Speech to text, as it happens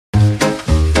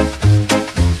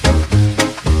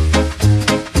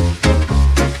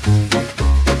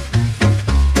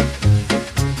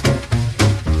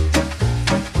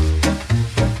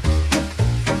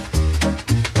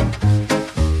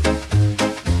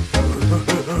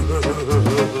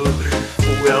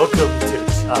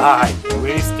Time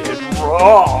Wasted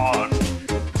Wrong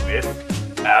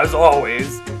with, as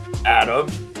always, Adam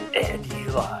and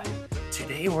Eli.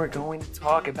 Today we're going to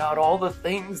talk about all the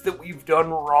things that we've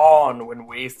done wrong when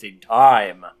wasting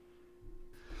time.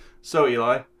 So,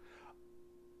 Eli,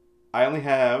 I only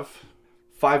have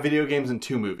 5 video games and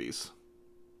 2 movies.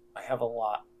 I have a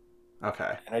lot.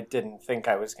 Okay. And I didn't think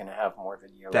I was going to have more than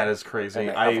you. That is crazy.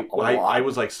 I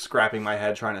was like scrapping my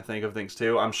head trying to think of things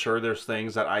too. I'm sure there's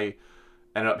things that I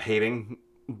ended up hating,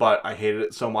 but I hated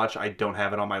it so much I don't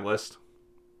have it on my list.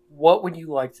 What would you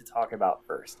like to talk about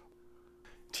first?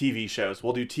 TV shows.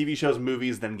 We'll do TV shows,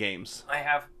 movies, then games. I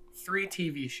have 3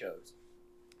 TV shows.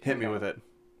 Hit me with it.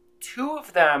 2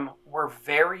 of them were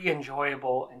very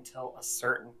enjoyable until a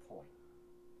certain point.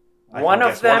 One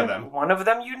of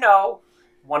them you know.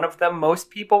 One of them, most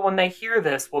people, when they hear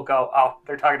this, will go, oh,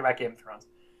 they're talking about Game of Thrones.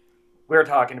 We're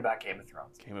talking about Game of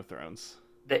Thrones. Game of Thrones.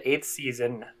 The 8th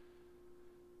season.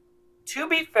 To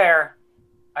be fair,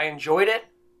 I enjoyed it.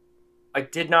 I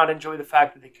did not enjoy the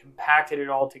fact that they compacted it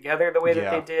all together the way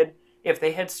that they did. If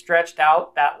they had stretched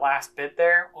out that last bit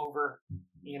there over,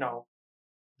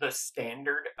 the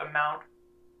standard amount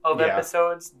of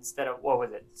episodes instead of,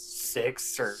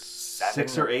 6 or 7?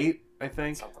 6 or 8, I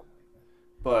think. Something like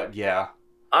that. But, yeah.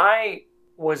 I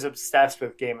was obsessed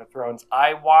with Game of Thrones.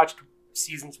 I watched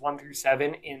seasons 1 through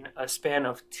 7 in a span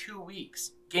of 2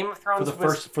 weeks. Game of Thrones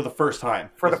for the first time.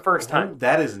 For the first time.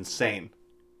 That is insane.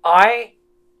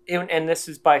 And this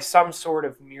is by some sort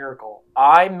of miracle,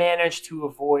 I managed to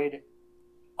avoid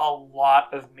a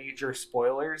lot of major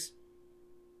spoilers.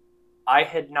 I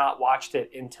had not watched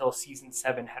it until season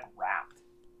 7 had wrapped.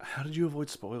 How did you avoid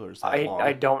spoilers that long?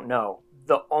 I don't know.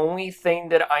 The only thing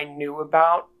that I knew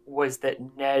about was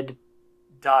that Ned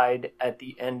died at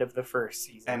the end of the first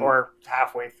season, or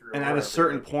halfway through. And at a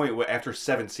certain point, after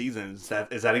 7 seasons,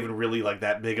 is that even really like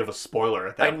that big of a spoiler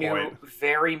at that point? I knew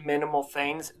very minimal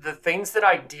things. The things that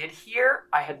I did hear,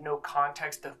 I had no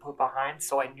context to put behind,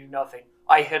 so I knew nothing.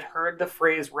 I had heard the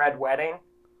phrase Red Wedding.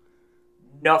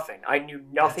 Nothing. I knew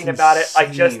nothing about it. I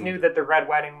just knew that the Red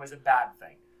Wedding was a bad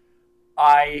thing.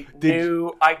 I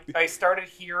started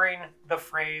hearing the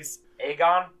phrase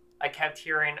Aegon. I kept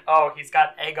hearing, oh, he's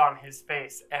got egg on his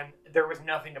face, and there was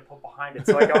nothing to put behind it.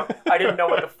 So I didn't know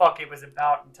what the fuck it was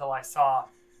about until I saw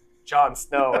Jon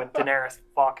Snow and Daenerys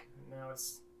fuck. And that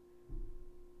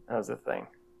was the thing.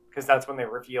 Because that's when they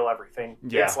reveal everything.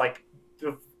 Yeah. It's like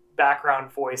the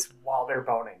background voice while they're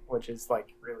boning, which is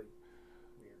like really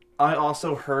weird. I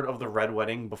also heard of the Red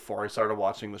Wedding before I started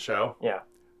watching the show. Yeah.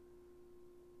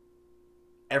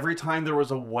 Every time there was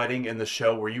a wedding in the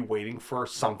show, were you waiting for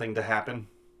something to happen?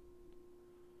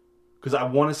 Because I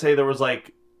want to say there was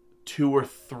like 2 or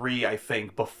 3, I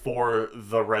think, before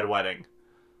the Red Wedding.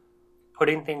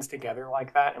 Putting things together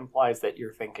like that implies that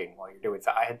you're thinking while you're doing it.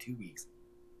 So I had 2 weeks.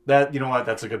 You know what?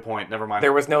 That's a good point. Never mind.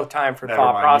 There was no time for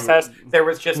thought process. There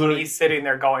was just me sitting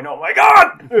there going, oh my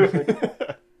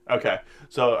God! Okay.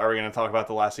 So are we going to talk about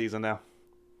the last season now?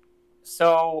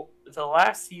 So the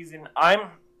last season, I'm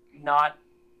not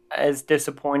as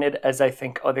disappointed as I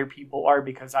think other people are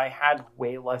because I had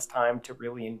way less time to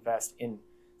really invest in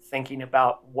thinking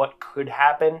about what could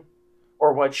happen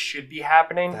or what should be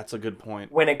happening. That's a good point.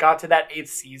 When it got to that 8th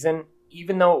season,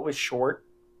 even though it was short,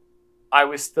 I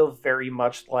was still very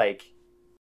much like,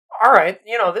 all right,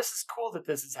 this is cool that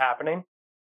this is happening.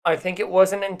 I think it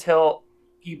wasn't until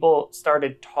people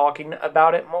started talking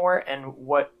about it more and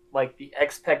what like the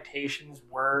expectations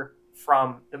were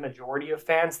from the majority of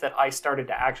fans that I started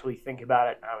to actually think about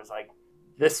it. And I was like,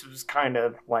 this was kind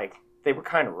of like, they were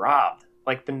kind of robbed.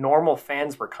 Like the normal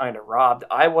fans were kind of robbed.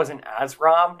 I wasn't as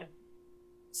robbed.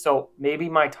 So maybe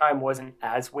my time wasn't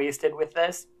as wasted with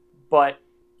this, but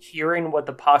hearing what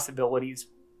the possibilities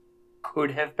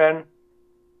could have been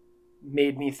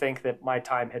made me think that my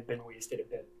time had been wasted a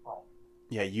bit wrong.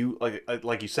 Yeah, you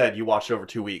like you said, you watched over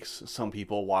 2 weeks. Some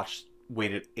people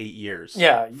waited 8 years.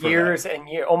 Yeah, years and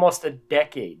almost a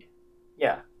decade.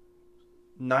 Yeah.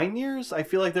 9 years? I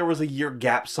feel like there was a year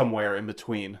gap somewhere in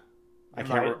between. There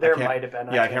might have been.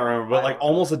 I can't remember, but like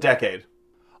almost a decade.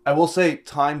 I will say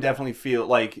time definitely feel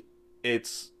like it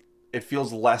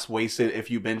feels less wasted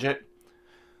if you binge it.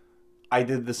 I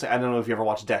did this. I don't know if you ever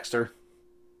watched Dexter.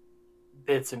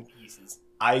 Bits and pieces.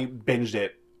 I binged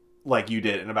it like you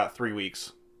did in about 3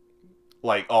 weeks.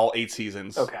 Like all 8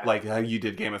 seasons. Okay. Like how you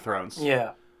did Game of Thrones.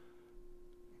 Yeah.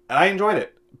 And I enjoyed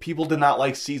it. People did not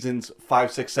like seasons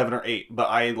 5, 6, 7, or 8, but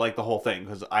I liked the whole thing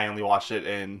because I only watched it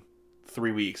in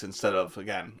 3 weeks instead of,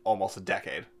 again, almost a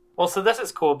decade. Well, so this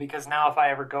is cool because now if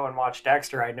I ever go and watch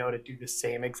Dexter, I know to do the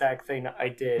same exact thing I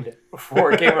did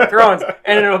for Game of Thrones,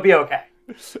 and it'll be okay.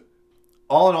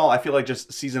 All in all, I feel like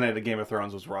just season 8 of Game of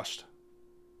Thrones was rushed.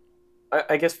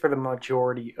 I guess for the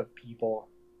majority of people,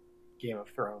 Game of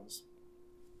Thrones,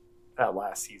 that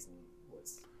last season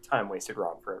was time wasted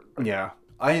wrong for everybody. Yeah.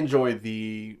 I enjoyed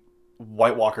the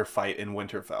White Walker fight in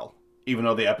Winterfell. Even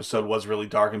though the episode was really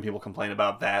dark and people complain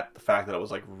about that, the fact that it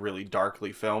was like really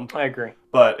darkly filmed. I agree.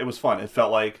 But it was fun. It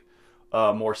felt like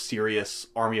a more serious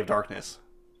Army of Darkness.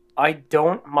 I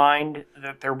don't mind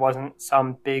that there wasn't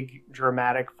some big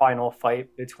dramatic final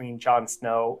fight between Jon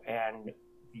Snow and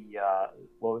the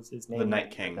what was his name? The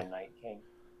Night King. The Night King.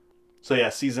 So yeah,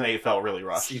 season 8 felt really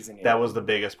rushed. Season 8. That was the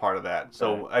biggest part of that.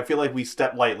 So I feel like we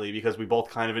stepped lightly because we both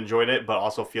kind of enjoyed it, but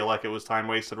also feel like it was time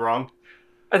wasted wrong.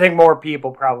 I think more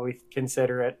people probably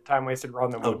consider it time wasted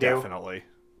wrong than we do. Oh, definitely.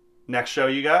 Next show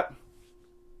you got?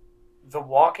 The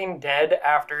Walking Dead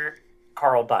after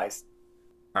Carl dies.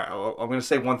 All right, I'm going to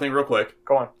say one thing real quick.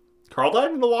 Go on. Carl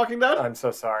died in The Walking Dead? I'm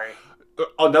so sorry.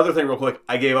 Another thing real quick.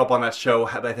 I gave up on that show,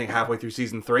 I think, halfway through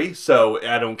season 3, so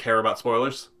I don't care about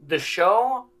spoilers. The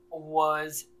show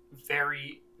was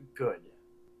very good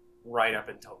right up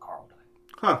until Carl died.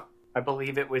 Huh. I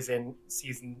believe it was in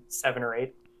season 7 or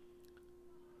 8.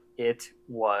 It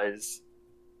was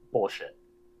bullshit.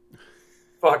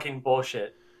 Fucking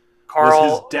bullshit. Carl.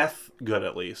 Was his death good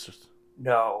at least?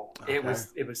 No, Okay. it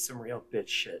was some real bitch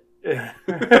shit. The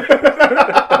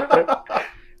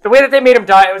way that they made him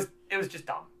die, it was just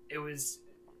dumb. It was,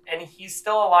 and he's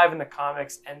still alive in the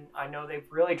comics, and I know they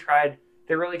really tried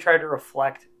to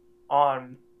reflect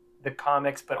on the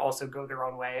comics, but also go their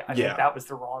own way. I think that was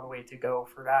the wrong way to go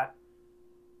for that.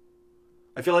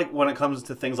 I feel like when it comes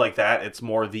to things like that, it's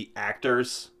more the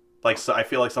actors. Like, so I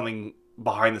feel like something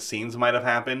behind the scenes might have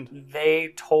happened.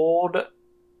 They told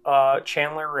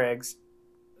Chandler Riggs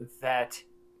that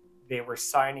they were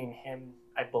signing him,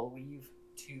 I believe,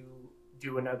 to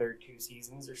do another 2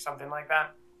 seasons or something like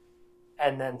that.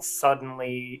 And then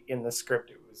suddenly in the script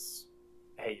it was,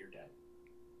 hey, you're dead.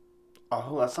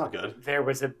 Oh, that's not good. There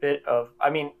was a bit of,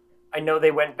 I mean, I know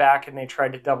they went back and they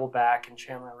tried to double back, and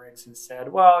Chandler Riggs has said,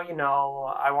 well, you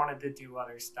know, I wanted to do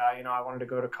other stuff. You know, I wanted to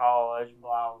go to college,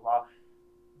 blah, blah, blah.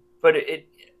 But it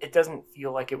doesn't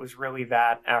feel like it was really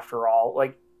that after all.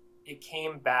 Like, it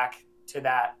came back to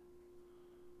that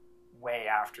way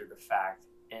after the fact.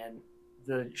 And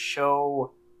the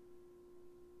show,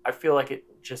 I feel like it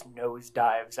just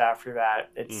nosedives after that.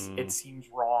 It seems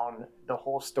wrong. The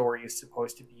whole story is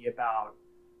supposed to be about,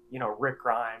 you know, Rick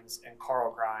Grimes and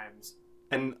Carl Grimes.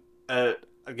 And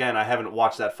again, I haven't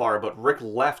watched that far, but Rick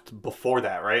left before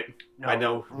that, right? No, I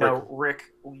know.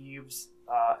 Rick leaves.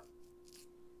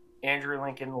 Andrew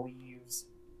Lincoln leaves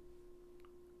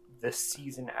the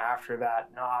season after that.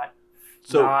 Not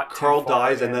Carl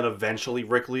dies, and then eventually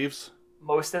Rick leaves.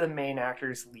 Most of the main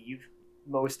actors leave.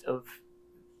 Most of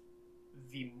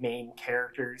the main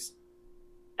characters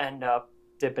end up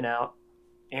dipping out.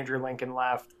 Andrew Lincoln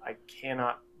left. I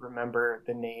cannot remember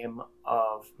the name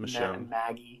of Michonne.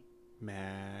 Maggie.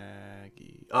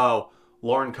 Oh,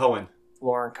 Lauren Cohen.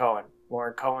 Lauren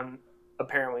Cohen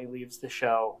apparently leaves the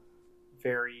show.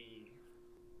 Very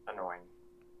annoying.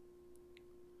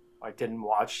 I didn't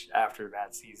watch after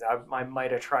that season. I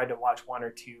might have tried to watch 1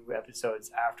 or 2 episodes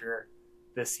after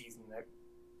this season that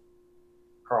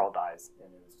Carl dies,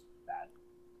 and it was bad.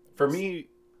 For me,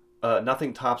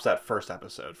 nothing tops that first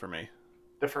episode for me.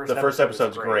 The first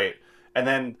episode's great. And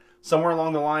then somewhere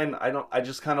along the line, I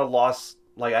just kind of lost,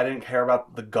 like, I didn't care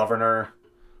about the governor.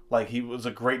 Like, he was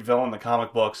a great villain in the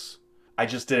comic books. I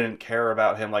just didn't care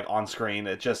about him, like, on screen.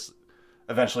 It just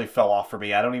eventually fell off for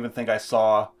me. I don't even think I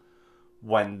saw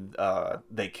when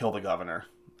they kill the governor.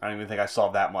 I don't even think I saw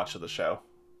that much of the show.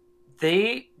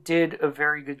 They did a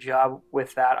very good job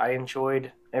with that. I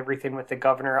enjoyed everything with the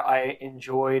governor. I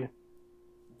enjoyed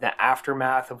the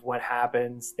aftermath of what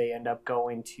happens. They end up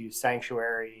going to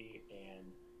Sanctuary,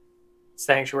 and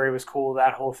Sanctuary was cool.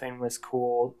 That whole thing was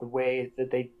cool. The way that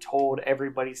they told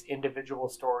everybody's individual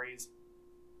stories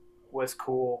was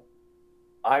cool.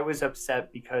 I was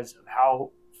upset because of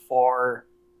how far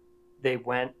they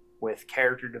went with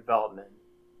character development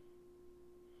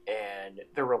and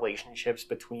the relationships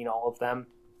between all of them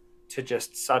to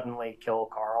just suddenly kill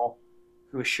Carl,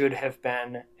 who should have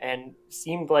been and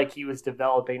seemed like he was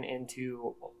developing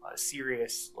into a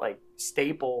serious, like,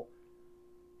 staple,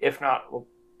 if not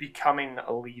becoming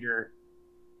a leader.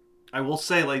 I will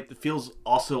say, like, it feels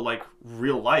also like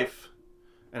real life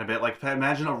in a bit. Like,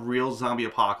 imagine a real zombie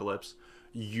apocalypse.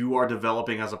 You are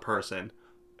developing as a person.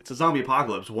 It's a zombie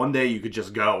apocalypse. One day you could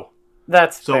just go.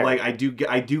 That's so fair. Like, I do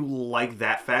like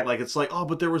that fact. Like, it's like, oh,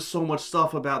 but there was so much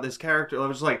stuff about this character. I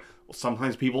was just like, well,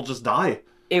 sometimes people just die.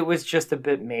 it was just a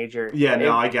bit major. Yeah,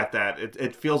 no, I get that.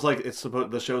 It feels like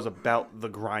the show's about the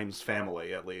Grimes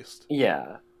family, at least.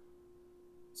 Yeah.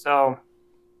 So,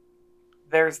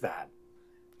 there's that.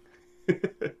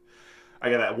 I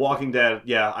get that. Walking Dead,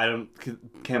 yeah,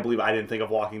 can't believe I didn't think of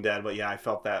Walking Dead, but yeah, I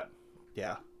felt that.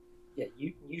 Yeah. Yeah,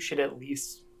 you should at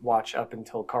least watch up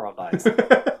until Carl dies.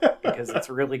 Because it's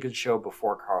a really good show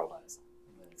before Carl dies.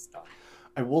 And then it's done.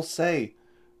 I will say,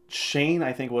 Shane,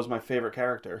 I think, was my favorite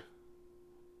character.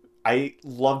 I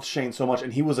loved Shane so much,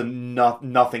 and he was a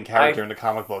nothing character in the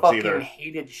comic books either. I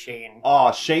hated Shane.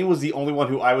 Oh, Shane was the only one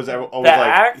who I was ever always the like...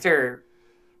 actor,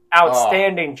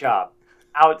 outstanding job.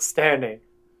 Outstanding.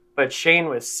 But Shane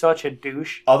was such a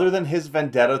douche. Other than his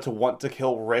vendetta to want to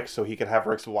kill Rick so he could have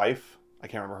Rick's wife, I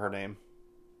can't remember her name.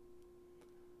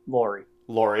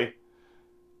 Lori.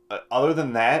 Other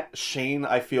than that, Shane,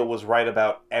 I feel, was right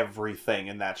about everything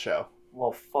in that show.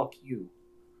 Well, fuck you.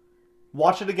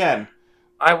 Watch it again.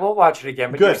 I will watch it again,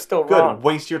 but you're still wrong.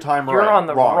 Waste your time. You're on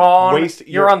the wrong.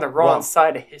 You're on the wrong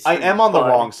side of history. I am on the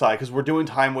wrong side because we're doing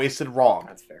time wasted wrong.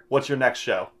 That's fair. What's your next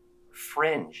show?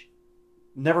 Fringe.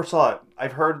 Never saw it.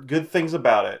 I've heard good things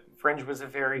about it. Fringe was a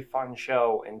very fun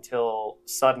show until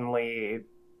suddenly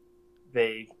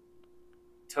they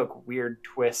took weird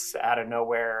twists out of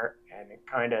nowhere, and it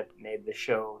kind of made the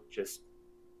show just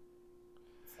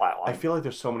flatline. I feel like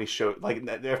there's so many shows, like,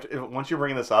 once you're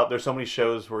bringing this up, there's so many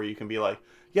shows where you can be like,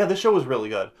 yeah, this show was really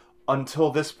good.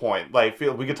 Until this point, like,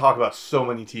 we could talk about so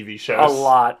many TV shows. A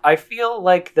lot. I feel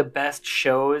like the best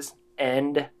shows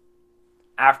end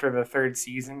after the third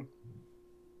season.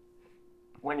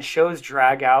 When shows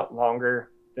drag out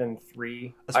longer than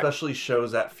 3. Especially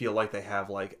shows that feel like they have,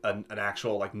 like, an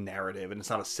actual, like, narrative, and it's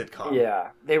not a sitcom.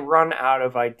 Yeah. They run out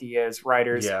of ideas.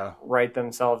 Writers write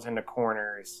themselves into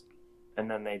corners, and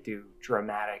then they do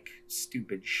dramatic,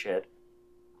 stupid shit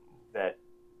that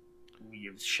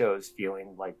leaves shows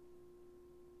feeling like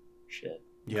shit.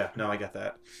 Yeah, no, I get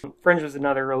that. Fringe was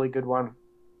another really good one.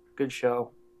 Good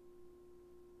show.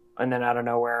 And then out of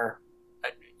nowhere,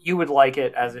 you would like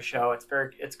it as a show.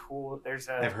 It's cool.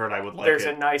 I've heard I would like it. There's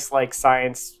a nice, like,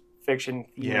 science fiction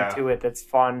theme to it that's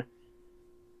fun.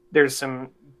 There's some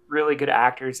really good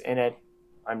actors in it.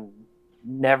 I'm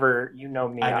never, you know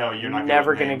me. I know you're not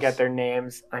never going to get their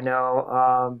names. I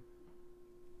know.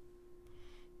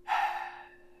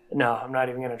 No, I'm not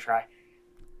even going to try.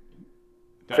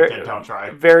 Don't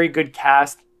try. Very good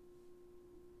cast.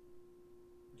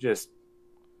 Just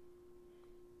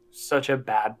such a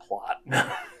bad plot.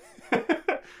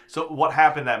 So what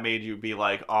happened that made you be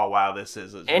like, oh wow, this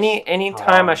is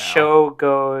anytime a show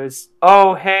goes,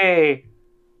 oh hey,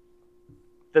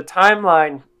 the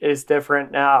timeline is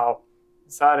different now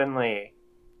suddenly,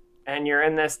 and you're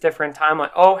in this different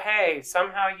timeline. Oh hey,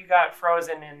 somehow you got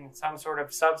frozen in some sort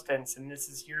of substance, and this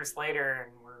is years later,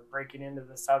 and we're breaking into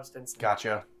the substance.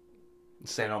 Gotcha.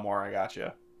 Say no more. I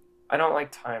gotcha. I don't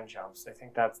like time jumps. I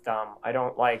think that's dumb. I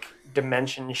don't like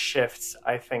dimension shifts.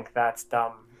 I think that's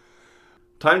dumb.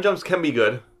 Time jumps can be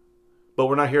good, but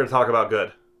we're not here to talk about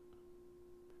good.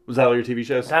 Was that all your TV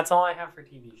shows? That's all I have for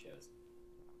TV shows.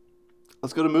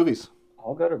 Let's go to movies.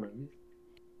 I'll go to movies.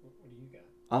 What do you got?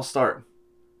 I'll start.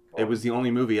 It was the only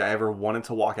movie I ever wanted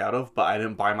to walk out of, but I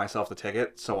didn't buy myself the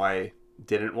ticket, so I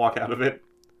didn't walk out of it.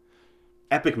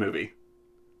 Epic movie.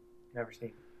 Never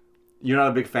seen. You're not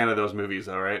a big fan of those movies,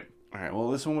 though, right? All right,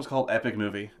 well, this one was called Epic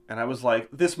Movie, and I was like,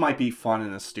 this might be fun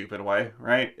in a stupid way,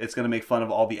 right? It's going to make fun of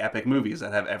all the epic movies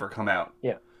that have ever come out.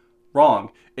 Yeah.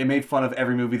 Wrong. It made fun of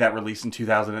every movie that released in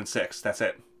 2006. That's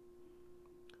it.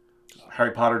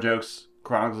 Harry Potter jokes,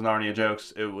 Chronicles of Narnia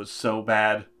jokes. It was so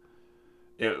bad.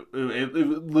 It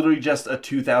literally just a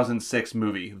 2006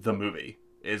 movie. The movie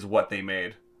is what they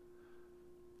made.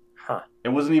 Huh. It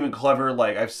wasn't even clever.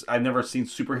 Like, I've never seen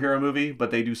superhero movie, but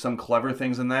they do some clever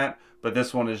things in that. But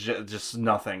this one is just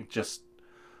nothing. Just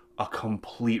a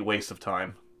complete waste of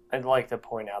time. I'd like to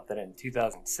point out that in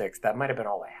 2006, that might have been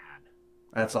all I had.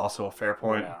 That's also a fair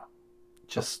point. Yeah.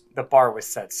 Just the bar was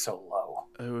set so low.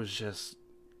 It was just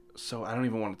so... I don't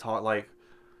even want to talk. Like,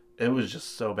 it was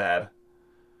just so bad.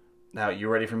 Now, you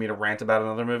ready for me to rant about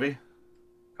another movie?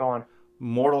 Go on.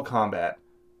 Mortal Kombat.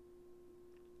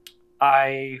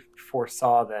 I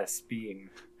foresaw this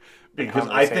being... Because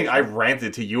I think I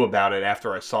ranted to you about it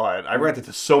after I saw it. I ranted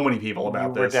to so many people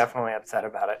about this. You were definitely upset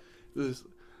about it.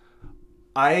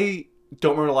 I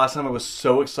don't remember the last time I was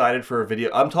so excited for a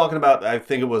video. I'm talking about, I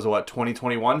think it was,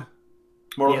 2021?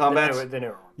 Mortal Kombat? The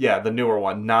newer one. Yeah, the newer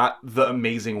one. Not the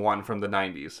amazing one from the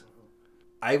 90s.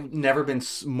 I've never been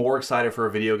more excited for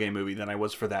a video game movie than I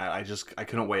was for that. I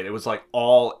couldn't wait. It was like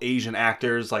all Asian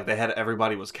actors. Like,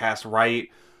 everybody was cast right.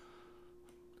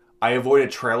 I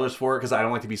avoided trailers for it because I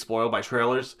don't like to be spoiled by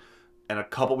trailers. And a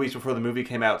couple weeks before the movie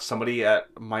came out, somebody at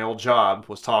my old job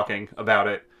was talking about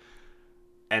it.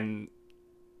 And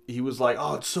he was like,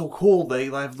 oh, it's so cool. They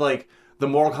have, like, the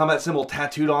Mortal Kombat symbol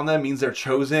tattooed on them means they're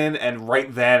chosen. And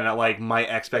right then, like, my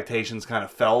expectations kind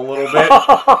of fell a little bit.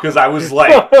 Because I was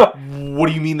like, what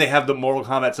do you mean they have the Mortal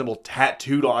Kombat symbol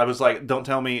tattooed on? I was like, don't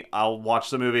tell me. I'll watch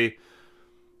the movie.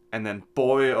 And then,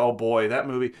 boy, oh boy, that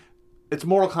movie. It's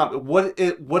Mortal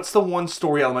Kombat. What's the one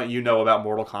story element you know about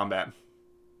Mortal Kombat?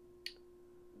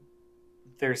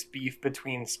 There's beef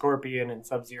between Scorpion and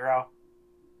Sub-Zero.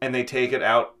 And they take it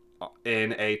out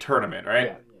in a tournament, right?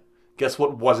 Yeah. Guess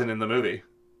what wasn't in the movie?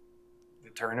 The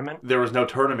tournament? There was no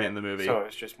tournament in the movie. So it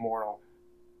was just mortal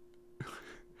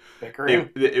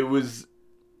bickering? It was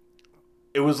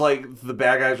like the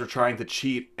bad guys were trying to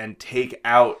cheat and take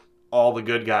out all the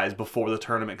good guys before the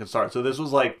tournament could start. So this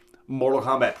was like Mortal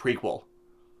Kombat prequel.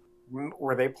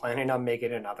 Were they planning on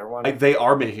making another one? Like, they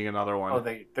are making another one. Oh,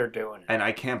 they're doing it. And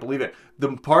I can't believe it.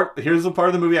 Here's the part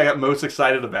of the movie I got most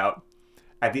excited about.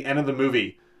 At the end of the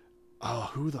movie,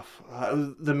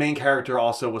 the main character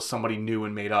also was somebody new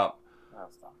and made up.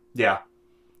 That's dumb. Yeah.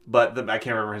 But I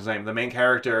can't remember his name. The main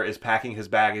character is packing his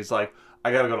bag. He's like,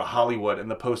 I gotta go to Hollywood.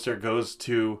 And the poster goes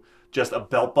to just a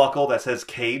belt buckle that says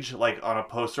Cage, like, on a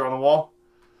poster on the wall.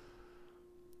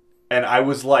 And I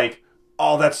was like,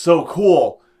 oh, that's so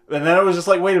cool. And then I was just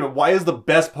like, wait a minute, why is the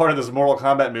best part of this Mortal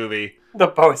Kombat movie the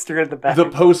poster in the back? The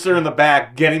poster in the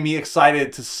back getting me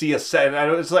excited to see a second.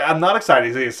 It's like, I'm not excited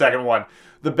to see a second one.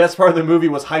 The best part of the movie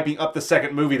was hyping up the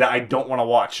second movie that I don't want to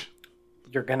watch.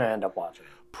 You're going to end up watching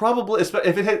it. Probably. If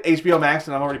it hit HBO Max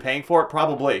and I'm already paying for it,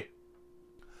 probably.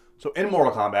 So in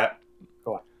Mortal Kombat,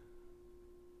 go on.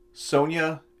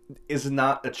 Sonya is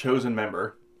not a chosen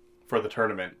member for the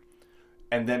tournament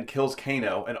and then kills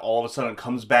Kano and all of a sudden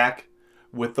comes back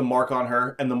with the mark on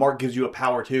her, and the mark gives you a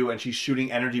power too, and she's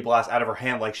shooting energy blasts out of her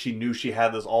hand like she knew she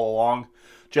had this all along.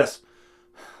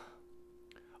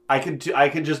 I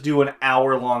could just do an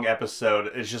hour-long episode.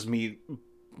 It's just me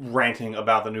ranting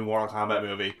about the new Mortal Kombat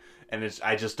movie, and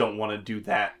I just don't want to do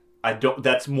that.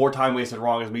 That's more time wasted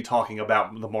wrong as me talking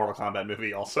about the Mortal Kombat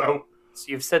movie also. So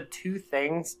you've said two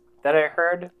things that I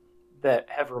heard that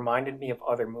have reminded me of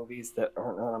other movies that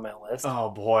aren't on my list. Oh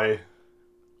boy.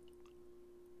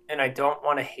 And I don't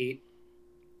want to hate.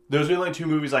 Those are the only two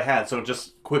movies I had, so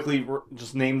just quickly,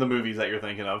 just name the movies that you're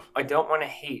thinking of. I don't want to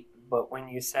hate, but when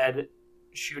you said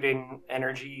shooting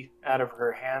energy out of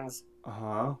her hands,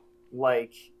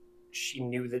 like she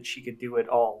knew that she could do it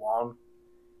all along,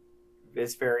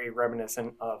 is very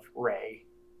reminiscent of Rey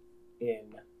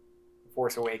in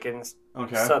Force Awakens.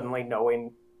 Okay. Suddenly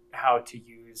knowing how to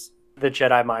use the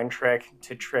Jedi mind trick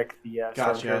to trick the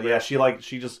gotcha. Yeah,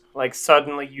 she just like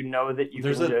suddenly you know that you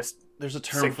there's a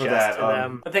term for that. To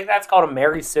them. I think that's called a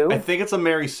Mary Sue. I think it's a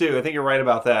Mary Sue. I think you're right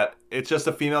about that. It's just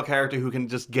a female character who can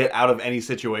just get out of any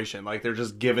situation. Like, they're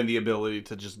just given the ability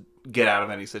to just get out of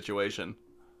any situation.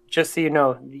 Just so you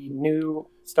know, the new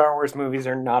Star Wars movies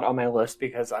are not on my list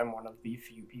because I'm one of the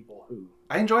few people who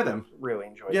I enjoy them. Really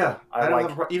enjoy them. Yeah, I don't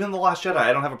have even The Last Jedi.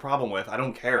 I don't have a problem with. I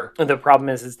don't care. The problem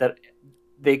is that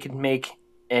they could make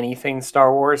anything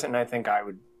Star Wars, and I think I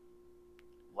would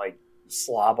like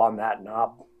slob on that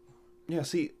knob. Yeah,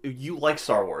 see, you like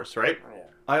Star Wars, right? Yeah.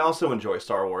 I also enjoy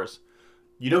Star Wars.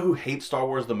 You know who hates Star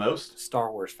Wars the most?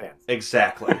 Star Wars fans.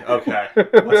 Exactly. Okay.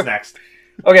 What's next?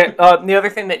 Okay, the other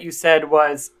thing that you said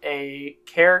was a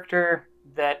character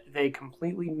that they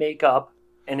completely make up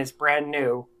and is brand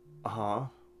new. Uh-huh.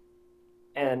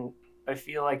 And I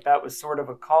feel like that was sort of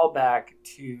a callback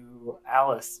to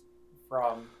Alice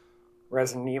from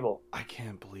Resident Evil. I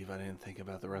can't believe I didn't think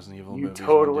about the Resident Evil movies. You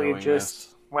totally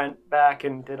just went back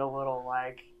and did a little,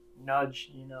 like,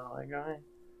 nudge, you know, like, all right.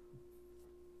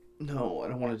 No, I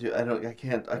don't want to do.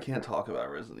 I can't talk about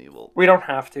Resident Evil. We don't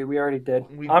have to. We already did.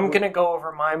 I'm gonna go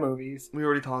over my movies. We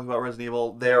already talked about Resident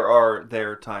Evil.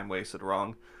 They're time wasted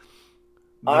wrong.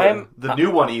 The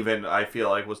new one even I feel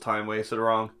like was time wasted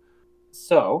wrong.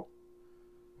 So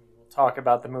we'll talk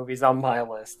about the movies on my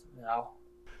list now.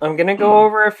 I'm gonna go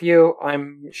over a few.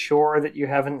 I'm sure that you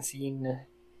haven't seen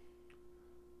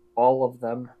all of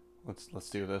them.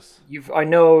 Let's do this. I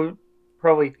know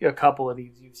probably a couple of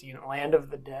these you've seen. Land of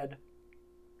the Dead.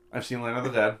 I've seen Land of the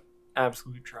Dead.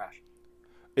 Absolute trash.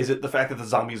 Is it the fact that the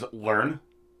zombies learn?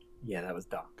 Yeah, that was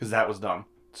dumb. Because that was dumb.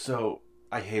 So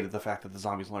I hated the fact that the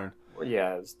zombies learn. Well,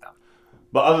 yeah, it was dumb.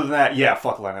 But other than that, yeah,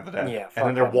 fuck Land of the Dead. Yeah, and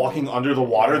then they're walking under the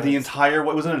water the entire.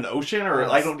 What was it, an ocean or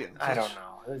I don't know.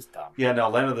 It was dumb. Yeah, no,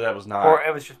 Land of the Dead was not. Or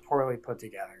it was just poorly put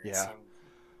together. Yeah.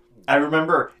 I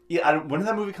remember. Yeah, when did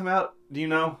that movie come out? Do you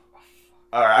know?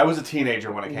 All right, I was a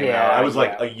teenager when it came Yeah, out. I was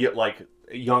like yeah.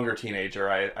 a younger teenager.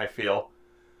 I feel.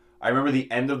 I remember the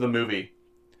end of the movie.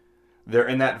 They're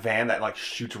in that van that like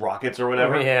shoots rockets or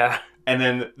whatever, Yeah. and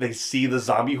then they see the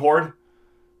zombie horde,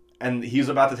 and he's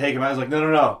about to take him out. He's like, no,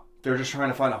 no, no. They're just trying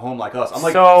to find a home like us. I'm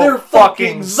like, so they're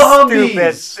fucking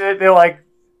zombies. stupid. They're like,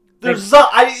 They're they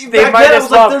back might then I as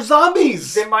was well- like, they're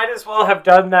zombies. they might as well have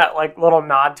done that like little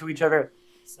nod to each other.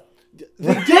 So,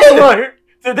 They did.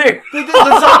 did they?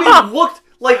 The zombie looked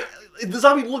like the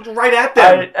zombie looked right at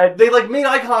them. I- They like made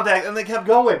eye contact and they kept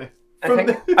going.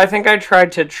 I think I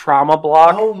tried to trauma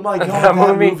block. Oh my god, that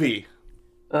that movie. movie.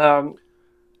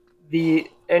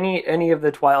 Any of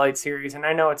the Twilight series, and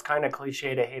I know it's kind of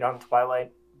cliche to hate on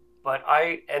Twilight, but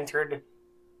I entered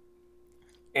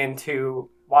into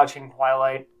watching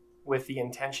Twilight with the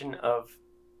intention of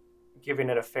giving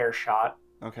it a fair shot,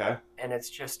 Okay. and it's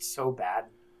just so bad.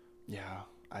 Yeah,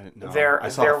 I didn't know. There- I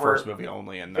saw there the first were- movie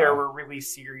only, and There were really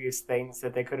serious things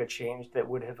that they could have changed that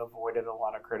would have avoided a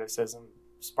lot of criticism.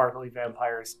 Sparkly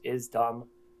Vampires is dumb.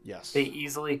 yes, They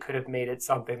easily could have made it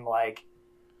something like,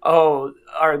 oh,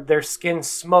 their skin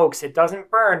smokes. It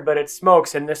doesn't burn, but it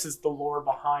smokes, and this is the lore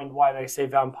behind why they say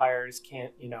vampires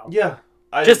can't, yeah.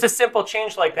 Just a simple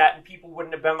change like that, and people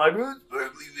wouldn't have been like,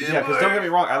 Yeah, because don't get me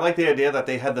wrong, I like the idea that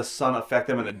they had the sun affect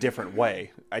them in a different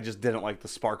way. I just didn't like the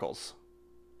sparkles.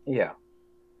 yeah.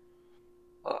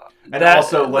 And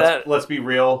also, let's be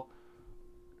real.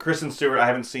 Kristen Stewart, I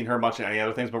haven't seen her much in any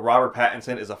other things, but Robert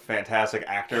Pattinson is a fantastic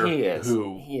actor He is.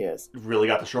 who He is. really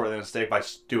got the short end of the stick by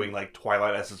doing like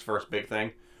Twilight as his first big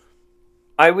thing.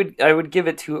 I would give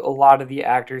it to a lot of the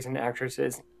actors and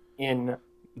actresses in.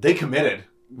 They committed.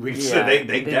 We Yeah, said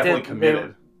they definitely did- committed. they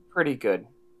were pretty good.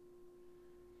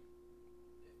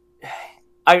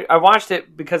 I watched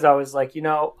it because I was like,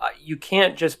 you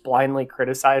can't just blindly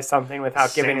criticize something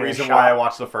without giving Same it a reason shot. why I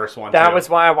watched the first one. That too. was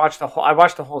why I watched the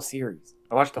whole series.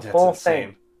 I watched the That's whole insane.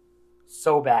 thing.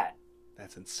 So bad.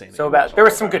 That's insane. So bad. There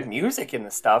was some good music in the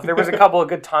stuff. There was a couple of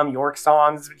good Tom York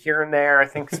songs here and there, I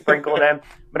think, sprinkled in.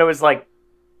 But it was like,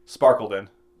 Sparkled in.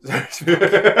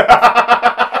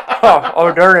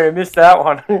 oh, darn it, I missed that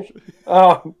one.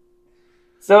 Oh.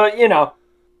 So,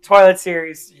 Twilight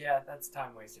series, yeah, that's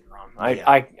time wasted wrong.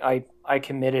 I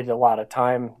committed a lot of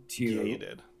time to Yeah, you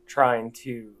did. trying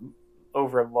to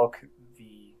overlook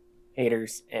the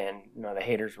haters, and no, the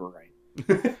haters were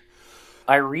right.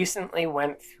 I recently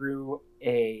went through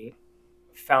a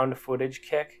found footage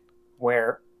kick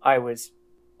where I was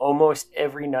almost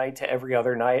every night to every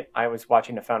other night I was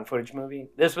watching a found footage movie.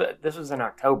 This was in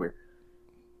October.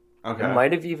 Okay. It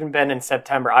might have even been in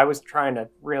September. I was trying to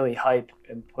really hype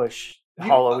and push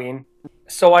Halloween.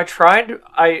 So I tried.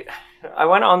 I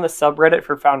went on the subreddit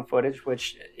for found footage,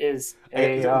 which is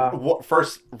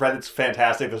First, Reddit's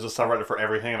fantastic. There's a subreddit for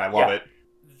everything, and I love it.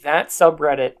 that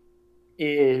subreddit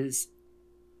is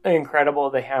incredible.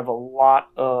 They have a lot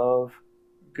of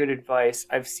good advice.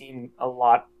 I've seen a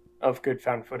lot of good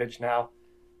found footage now.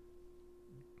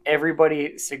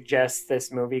 Everybody suggests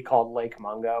this movie called Lake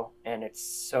Mungo, and it's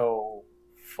so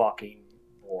fucking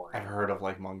boring. I've heard of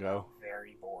Lake Mungo.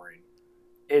 Very boring.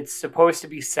 It's supposed to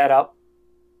be set up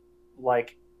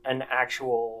like an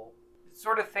actual,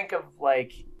 sort of think of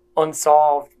like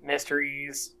Unsolved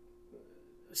Mysteries,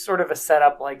 sort of a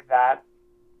setup like that,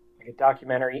 like a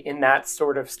documentary in that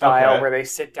sort of style, Okay. where they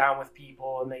sit down with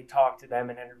people and they talk to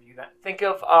them and interview them. Think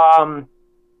of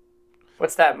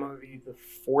what's that movie, The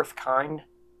Fourth Kind?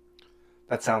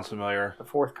 That sounds familiar. The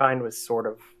Fourth Kind was sort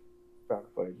of found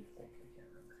footage, I think. I can't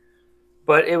remember.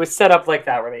 But it was set up like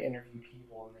that, where they interview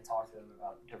people and they talk to them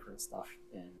about different stuff.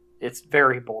 And it's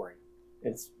very boring.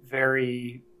 It's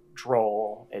very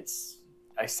droll.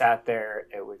 I sat there.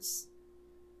 It was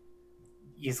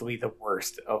easily the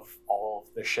worst of all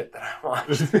of the shit that I watched.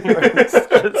 It's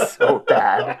just so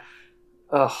bad.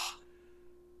 Ugh.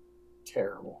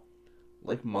 Terrible.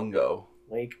 Lake Mungo.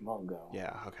 Lake Mungo.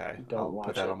 Yeah, okay. Don't I'll watch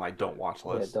put that it. on my don't watch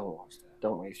Yeah, list. don't watch that.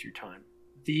 Don't waste your time.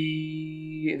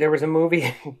 There was a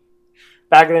movie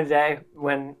back in the day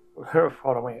when hold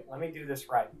on, wait, let me do this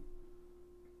right.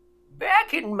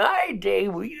 Back in my day,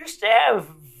 we used to have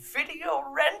video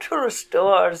rental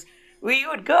stores where you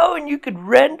would go and you could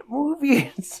rent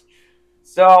movies.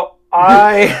 So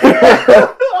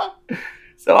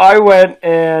I went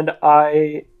and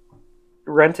I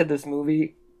rented this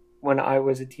movie when I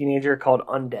was a teenager called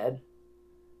Undead.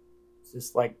 It's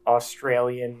this like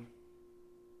Australian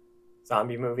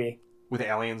zombie movie. With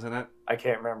aliens in it? I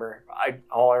can't remember.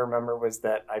 All I remember was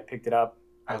that I picked it up.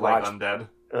 I watched- like undead.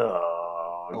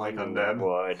 Oh, I like you Undead.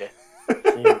 would.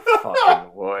 You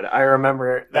fucking would. I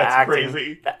remember the That's acting.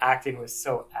 crazy. The acting was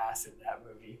so ass in that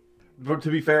movie. But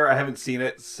to be fair, I haven't seen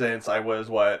it since I was,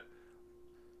 what?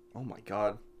 Oh my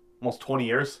god. Almost 20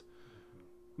 years?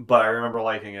 But I remember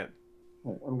liking it.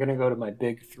 I'm going to go to my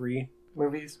big 3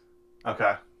 movies.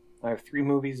 Okay. I have 3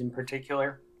 movies in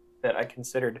particular that I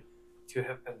considered to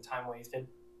have been time wasted.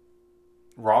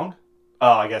 Wrong?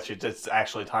 Oh, I guess it's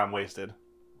actually time wasted.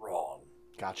 Wrong.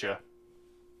 Gotcha.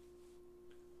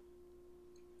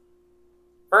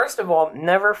 First of all,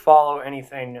 never follow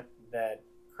anything that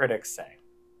critics say.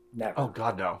 Never. Oh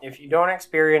god, no. If you don't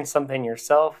experience something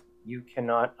yourself, you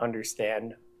cannot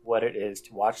understand what it is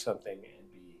to watch something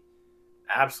and be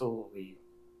absolutely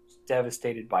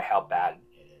devastated by how bad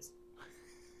it is.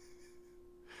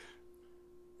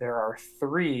 There are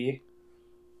 3.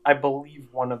 I believe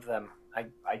one of them,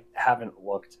 I haven't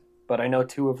looked, but I know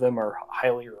 2 of them are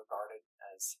highly regarded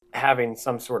as having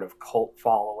some sort of cult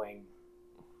following.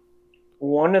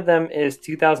 One of them is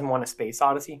 2001: A Space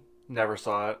Odyssey. Never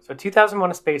saw it. So 2001: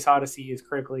 A Space Odyssey is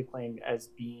critically acclaimed as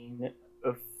being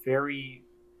a very,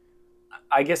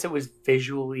 I guess it was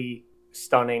visually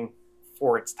stunning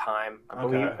for its time. I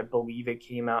believe it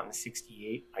came out in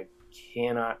 68. I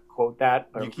cannot quote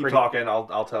that. But You keep talking,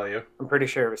 I'll tell you. I'm pretty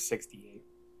sure it was 68.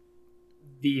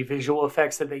 The visual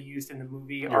effects that they used in the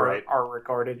movie are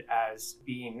regarded as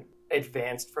being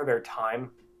advanced for their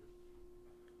time,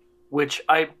 which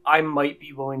I might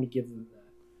be willing to give them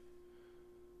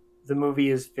that. The movie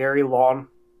is very long.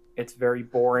 It's very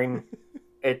boring.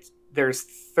 There's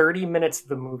 30 minutes of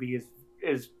the movie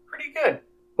is pretty good,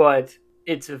 but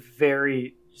it's a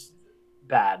very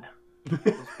bad.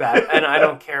 It's bad. And I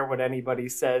don't care what anybody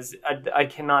says. I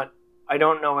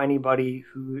don't know anybody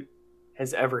who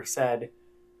has ever said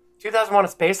 2001: A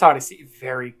Space Odyssey,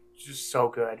 just so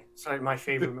good. It's like my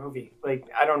favorite movie. Like,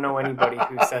 I don't know anybody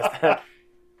who says that.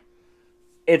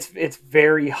 It's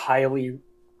very highly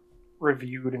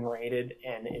reviewed and rated,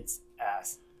 and it's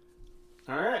ass.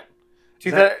 All right.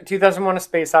 2001: A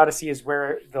Space Odyssey is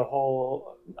where the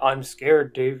whole "I'm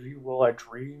scared, Dave, will I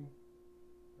dream?"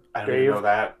 I don't even know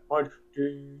that. What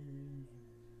dream?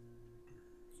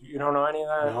 You don't know any of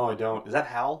that? No, I don't. Is that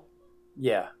Hal?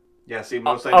 Yeah. Yeah, see,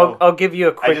 most I know... I'll give you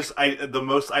a quick... The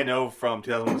most I know from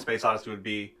 2001: A Space Odyssey would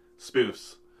be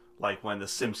spoofs. Like when The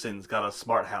Simpsons got a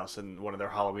smart house in one of their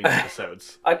Halloween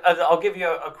episodes. I'll give you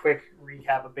a quick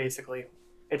recap of basically.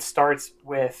 It starts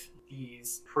with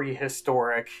these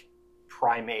prehistoric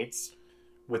primates.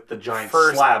 With the giant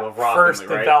slab of rock first in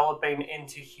it, right? developing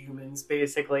into humans,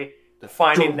 basically.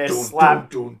 Finding this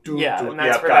slab. Yeah, and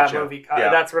that's where that movie comes.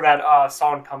 That's where that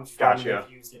song comes from. Gotcha.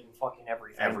 They've used it in fucking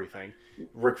everything. Everything.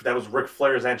 That was Ric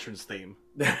Flair's entrance theme.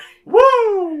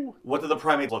 Woo! What did the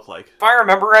primates look like? If I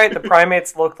remember right, the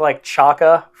primates looked like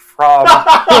Chaka from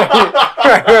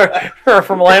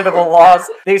from Land of the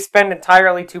Lost. They spend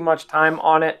entirely too much time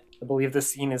on it. I believe the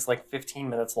scene is like 15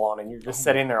 minutes long, and you're just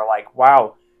sitting there like,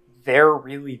 wow, they're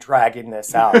really dragging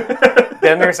this out.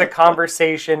 Then there's a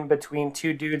conversation between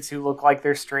 2 dudes who look like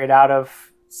they're straight out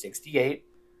of 68.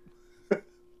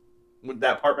 Would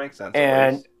that part make sense?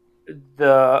 And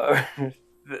the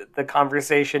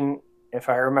conversation, if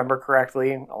I remember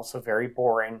correctly, also very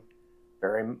boring,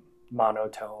 very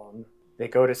monotone. They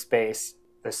go to space.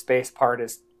 The space part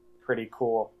is pretty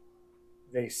cool.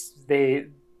 They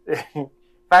if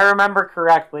I remember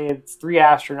correctly, it's 3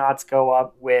 astronauts go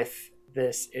up with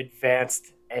this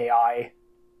advanced AI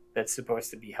that's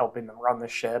supposed to be helping them run the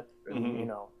ship. Mm-hmm.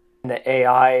 And, the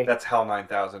AI... That's HAL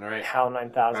 9000, right? HAL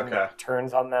 9000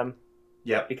 turns on them.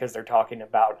 Yep. Because they're talking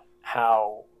about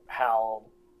how HAL,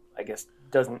 I guess,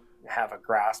 doesn't have a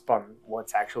grasp on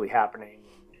what's actually happening,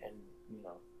 and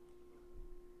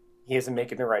he isn't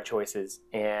making the right choices,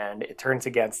 and it turns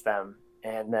against them,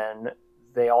 and then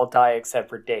they all die except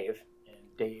for Dave,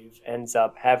 and Dave ends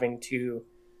up having to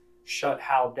shut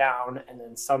HAL down, and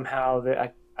then somehow,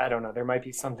 I don't know, there might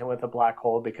be something with a black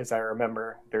hole, because I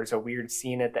remember there's a weird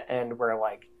scene at the end where,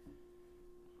 like,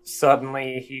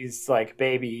 suddenly he's like a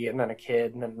baby, and then a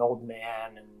kid, and then an old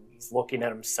man, and he's looking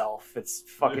at himself. It's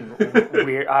fucking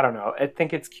weird. I don't know. I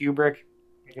think it's Kubrick.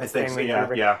 I think so,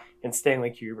 yeah. And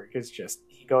Stanley Kubrick is just,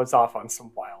 he goes off on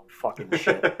some wild fucking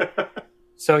shit.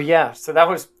 So that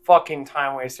was fucking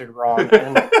time wasted wrong.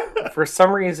 And for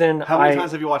some reason, How many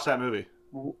times have you watched that movie?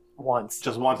 Once.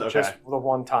 Just once? Okay. Just the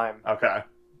one time. Okay.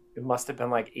 It must have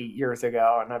been like 8 years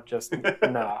ago, and I've just,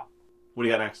 no. What do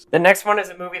you got next? The next one is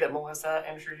a movie that Melissa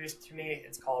introduced to me.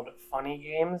 It's called Funny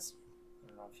Games. I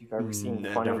don't know if you've ever seen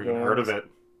Funny Games. Never even heard of it.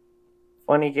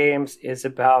 Funny Games is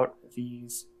about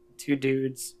these 2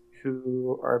 dudes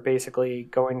who are basically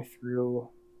going through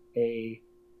a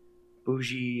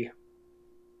bougie,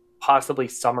 possibly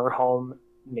summer home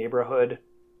neighborhood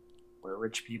where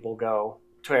rich people go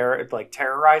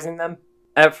terrorizing them.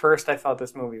 At first, I thought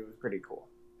this movie was pretty cool.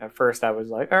 At first, I was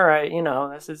like, all right,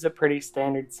 this is a pretty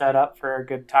standard setup for a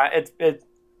good time. It's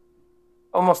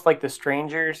almost like The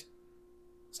Strangers,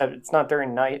 except it's not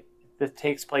during night. This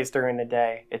takes place during the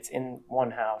day. It's in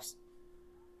one house.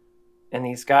 And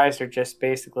these guys are just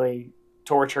basically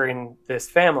torturing this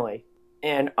family.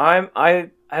 And I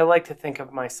like to think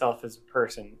of myself as a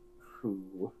person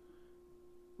who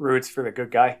roots for the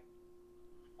good guy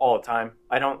all the time.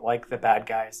 I don't like the bad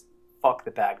guys. Fuck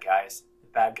the bad guys. The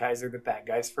bad guys are the bad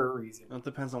guys for a reason. It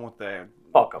depends on what they...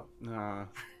 Fuck them.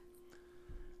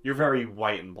 You're very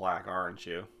white and black, aren't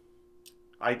you?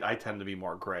 I tend to be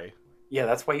more gray. Yeah,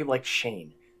 that's why you like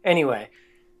Shane. Anyway,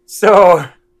 so...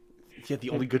 Yeah,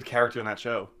 the only good character in that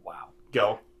show. Wow.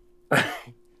 Go.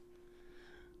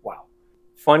 Wow.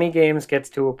 Funny Games gets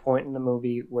to a point in the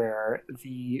movie where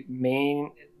the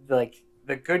main,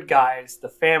 the good guys, the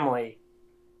family,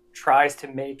 tries to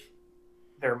make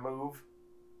their move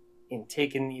in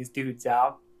taking these dudes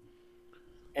out.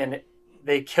 And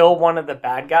they kill one of the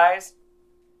bad guys.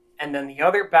 And then the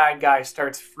other bad guy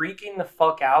starts freaking the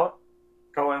fuck out,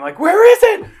 going like, where is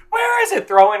it? Where is it?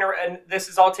 Throwing her. And this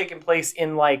is all taking place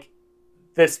in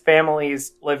this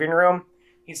family's living room.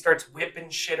 He starts whipping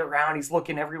shit around. He's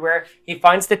looking everywhere. He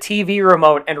finds the TV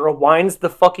remote and rewinds the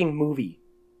fucking movie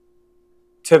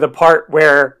to the part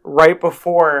where right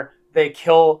before they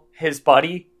kill his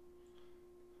buddy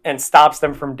and stops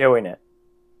them from doing it.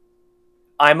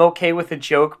 I'm okay with a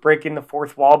joke breaking the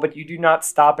fourth wall, but you do not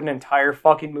stop an entire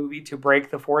fucking movie to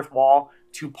break the fourth wall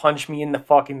to punch me in the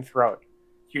fucking throat.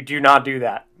 You do not do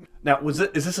that. Now, is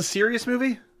this a serious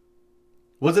movie?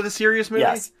 Was it a serious movie?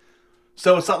 Yes.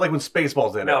 So it's not like when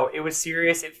Spaceballs did it? No, it was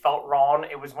serious. It felt wrong.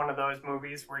 It was one of those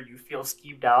movies where you feel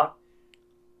skeeved out,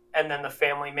 and then the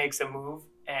family makes a move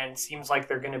and seems like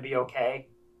they're going to be okay,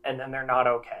 and then they're not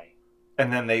okay.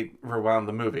 And then they rewound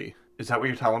the movie. Is that what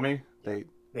you're telling me? They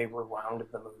rewound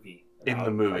the movie. In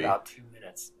the movie. About 2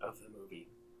 minutes of the movie.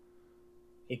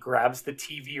 He grabs the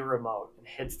TV remote and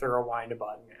hits the rewind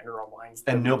button and rewinds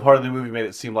the And no movie. part of the movie made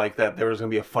it seem like that there was going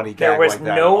to be a funny gag There was like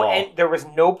that at all. there was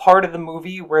no part of the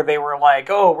movie where they were like,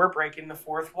 oh, we're breaking the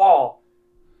fourth wall.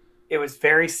 It was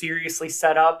very seriously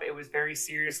set up. It was very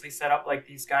seriously set up like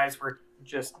these guys were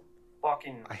just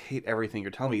fucking... I hate everything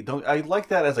you're telling me. I like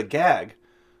that as a gag.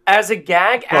 As a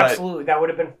gag, But... absolutely. That would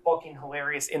have been fucking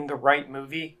hilarious in the right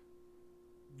movie.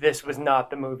 This was not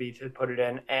the movie to put it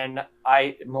in. And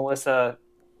Melissa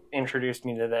introduced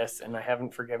me to this, and I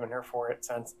haven't forgiven her for it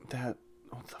since. What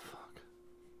the fuck?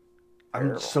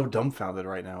 I'm so dumbfounded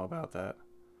right now about that.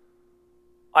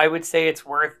 I would say it's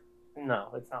worth... No,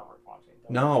 it's not worth watching.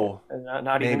 No.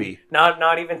 Not maybe. Even,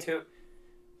 not even to...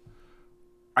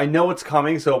 I know it's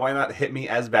coming, so it might not hit me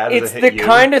as bad as it hit you. It's the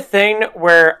kind of thing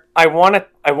where I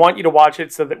want you to watch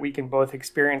it so that we can both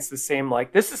experience the same,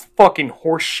 this is fucking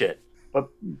horse shit, but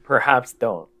perhaps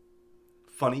don't.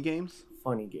 Funny Games?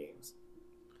 Funny Games.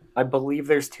 I believe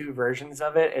there's 2 versions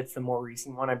of it. It's the more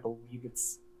recent one. I believe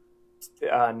it's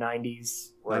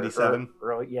 90s. 97?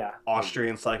 Early, yeah.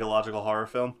 Austrian psychological horror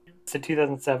film? It's a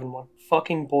 2007 one.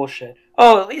 Fucking bullshit.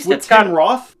 Oh, at least With it's got... Tim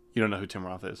Roth? You don't know who Tim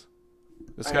Roth is.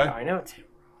 This guy? I know Tim Roth.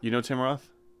 You know Tim Roth?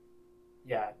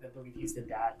 Yeah, I believe he's the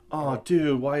dad. Oh,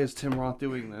 dude, why is Tim Roth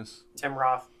doing this? Tim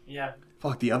Roth, yeah.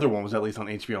 Fuck, the other one was at least on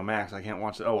HBO Max. I can't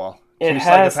watch it. Oh, well. It Two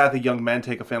has... psychopathic young men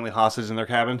take a family hostage in their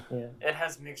cabin? Yeah. It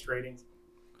has mixed ratings.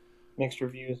 Mixed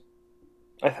reviews.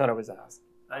 I thought it was ass.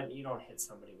 You don't hit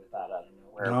somebody with that out of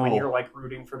nowhere. No. When you're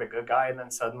rooting for the good guy and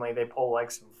then suddenly they pull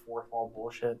some fourth wall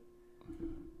bullshit.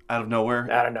 Out of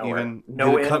nowhere? Out of nowhere.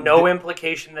 Even, no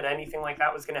implication that anything like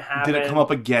that was going to happen. Did it come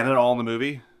up again at all in the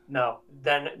movie? No.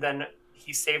 Then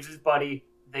he saves his buddy.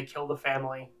 They kill the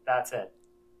family. That's it.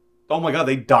 Oh my god,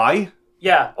 they die?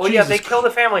 Yeah. Oh yeah, they kill the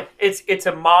family. It's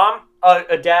a mom,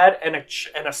 a dad,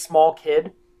 and a small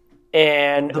kid.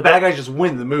 And the bad guys just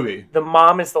win the movie. The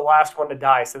mom is the last one to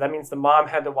die, so that means the mom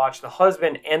had to watch the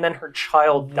husband and then her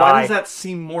child die. Why does that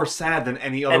seem more sad than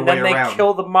any other way around? And then they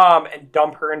kill the mom and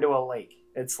dump her into a lake.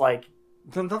 It's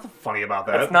there's nothing funny about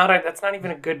that. That's not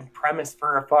even a good premise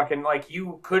for a fucking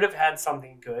you could have had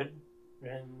something good,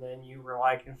 and then you were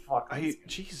fuck.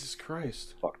 Jesus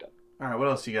Christ, fucked up. All right, what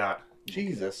else you got?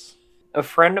 Jesus. A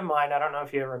friend of mine, I don't know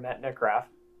if you ever met Nick Raff.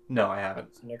 No, I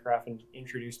haven't. So Nick Raff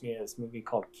introduced me to this movie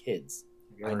called Kids.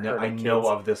 I know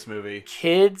of this movie.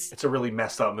 Kids. It's a really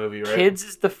messed up movie, right? Kids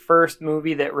is the first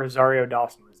movie that Rosario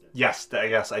Dawson was in. Yes,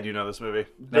 I do know this movie.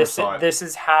 This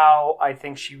is how I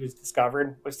think she was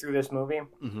discovered, was through this movie.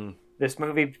 Mm-hmm. This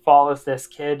movie follows this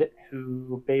kid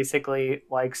who basically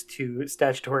likes to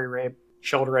statutory rape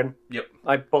children. Yep.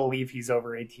 I believe he's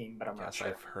over 18, but I'm not Yes, sure.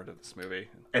 I've heard of this movie.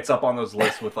 It's up on those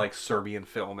lists with like Serbian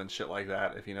film and shit like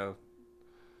that. If you know.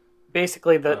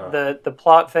 Basically, the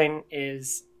plot thing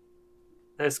is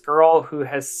this girl who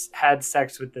has had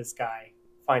sex with this guy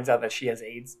finds out that she has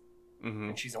AIDS,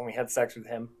 and she's only had sex with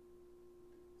him,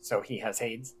 so he has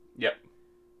AIDS. Yep.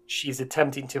 She's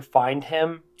attempting to find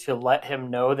him to let him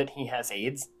know that he has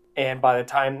AIDS, and by the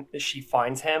time she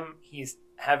finds him, he's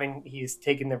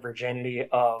taken the virginity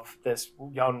of this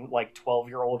young, like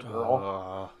 12-year-old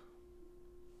girl,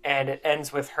 and it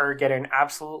ends with her getting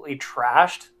absolutely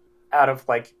trashed out of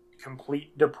like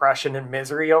complete depression and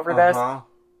misery over this,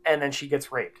 and then she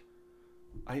gets raped.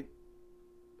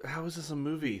 How is this a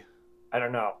movie? I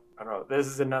don't know. This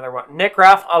is another one. Nick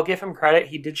Raff, I'll give him credit.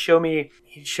 He showed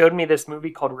me this movie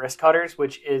called Wrist Cutters,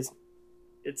 which is,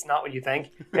 it's not what you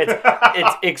think.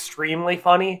 It's extremely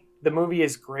funny. The movie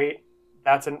is great.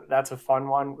 That's a fun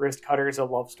one. Wrist Cutters, a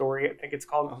love story, I think it's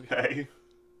called. Okay.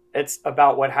 It's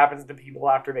about what happens to people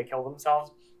after they kill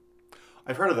themselves.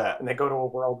 I've heard of that. And they go to a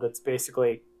world that's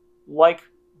basically like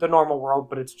the normal world,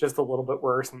 but it's just a little bit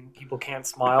worse and people can't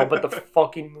smile. But the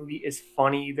fucking movie is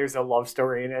funny. There's a love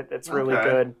story in it that's really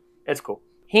good. It's cool.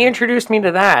 He introduced me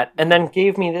to that and then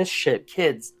gave me this shit.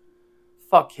 Kids.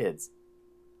 Fuck kids.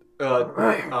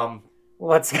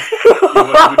 Let's hey,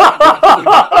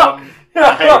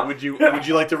 would you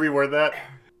like to reword that?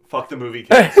 Fuck the movie,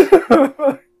 kids.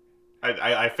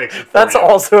 I fixed it for That's you.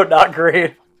 also not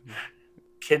great.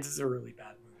 Kids is a really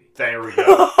bad movie. There we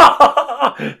go.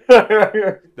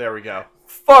 There we go.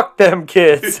 Fuck them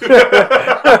kids.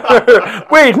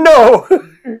 Wait, no.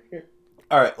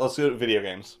 All right, let's do video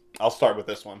games. I'll start with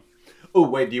this one. Oh,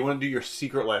 wait, do you want to do your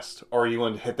secret list, or you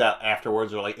want to hit that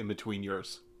afterwards, or like in between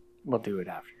yours? We'll do it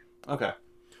after. Okay.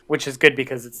 Which is good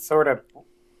because it's sort of,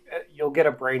 you'll get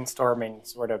a brainstorming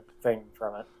sort of thing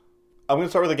from it. I'm going to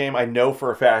start with a game I know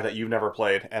for a fact that you've never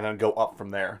played, and then go up from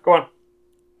there. Go on.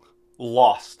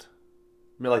 Lost.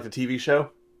 You mean like the TV show?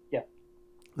 Yeah.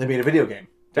 They made a video game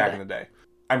back in the day.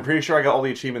 I'm pretty sure I got all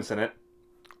the achievements in it.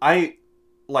 I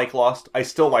like Lost. I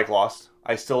still like Lost.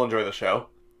 I still enjoy the show.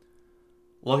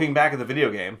 Looking back at the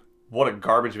video game, what a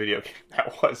garbage video game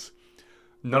that was.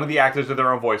 None of the actors did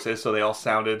their own voices, so they all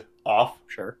sounded off.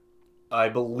 Sure. I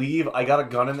believe I got a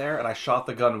gun in there, and I shot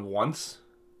the gun once.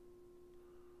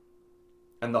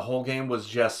 And the whole game was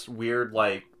just weird,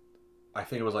 like, I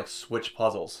think it was like Switch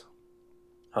puzzles.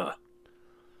 Huh.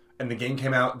 And the game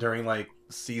came out during, like,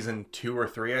 season 2 or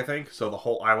 3, I think. So the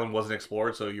whole island wasn't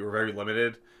explored, so you were very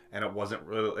limited. And it wasn't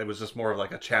really, it was just more of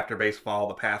like a chapter-based follow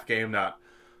the path game, not,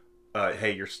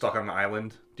 hey, you're stuck on an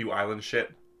island, do island shit.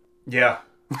 Yeah,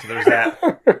 so there's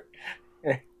that.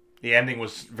 The ending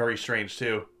was very strange,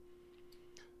 too.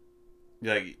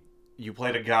 Like, you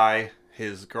played a guy,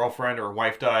 his girlfriend or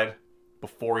wife died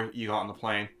before you got on the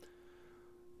plane.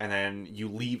 And then you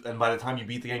leave, and by the time you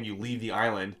beat the game, you leave the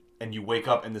island, and you wake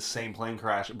up in the same plane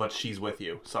crash, but she's with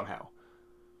you, somehow.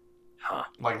 Huh.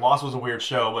 Like, Lost was a weird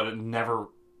show, but it never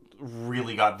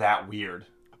really got that weird.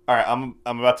 Alright, I'm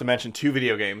about to mention 2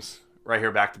 video games right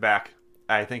here back to back.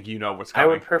 I think you know what's coming. I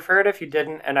would prefer it if you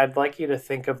didn't, and I'd like you to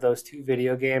think of those 2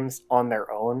 video games on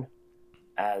their own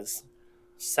as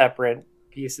separate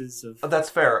pieces of... That's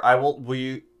fair.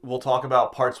 We will talk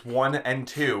about parts 1 and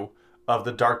 2 of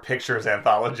the Dark Pictures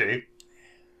anthology.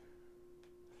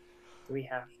 Do we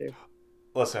have to?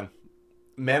 Listen,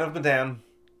 Man of Medan,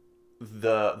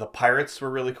 the pirates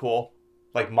were really cool.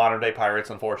 Like modern day pirates,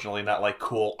 unfortunately, not like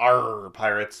cool arr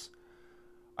pirates.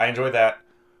 I enjoyed that.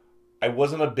 I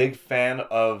wasn't a big fan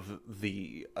of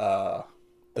the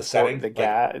setting, the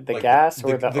gas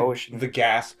or the ocean, the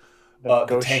gas, the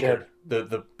tanker,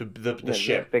 the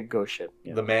ship, the big ghost ship,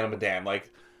 the Man of Medan. Like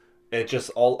it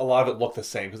just a lot of it looked the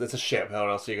same because it's a ship. What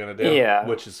else are you gonna do? Yeah,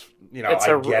 which is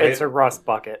it's a rust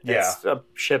bucket. Yeah, it's a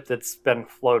ship that's been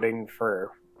floating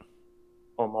for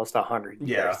almost 100 years.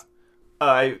 Yeah,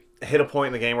 I hit a point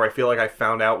in the game where I feel like I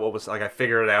found out what was like I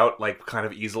figured it out like kind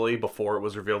of easily before it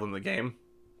was revealed in the game,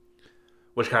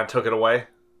 which kind of took it away.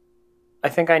 I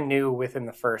think I knew within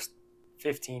the first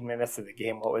 15 minutes of the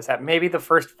game what was happening. Maybe the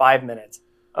first 5 minutes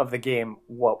of the game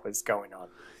what was going on.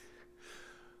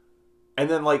 And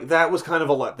then like that was kind of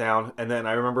a letdown. And then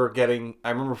I remember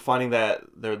finding that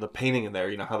the painting in there.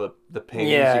 You know how the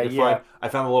paintings you could find. I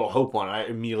found a little hope one, and I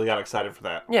immediately got excited for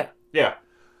that. Yeah. Yeah.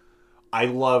 I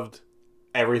loved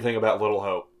everything about Little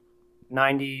Hope.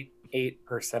 98%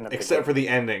 of the except game. for the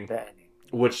ending. The ending.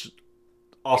 Which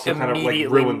also kind of like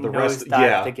ruined the rest.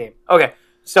 Yeah. The game. Okay.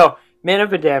 So, Man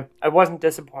of Medan, I wasn't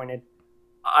disappointed.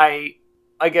 I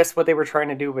guess what they were trying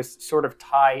to do was sort of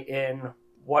tie in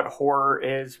what horror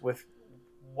is with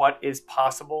what is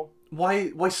possible.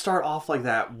 Why start off like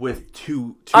that with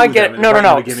two I of get them it. No. right in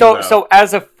the beginning, though? So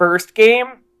as a first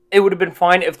game, it would have been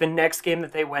fine if the next game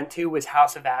that they went to was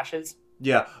House of Ashes.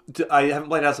 Yeah, I haven't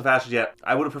played House of Ashes yet.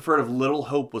 I would have preferred if Little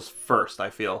Hope was first, I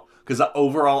feel. Because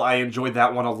overall, I enjoyed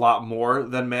that one a lot more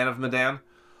than Man of Medan.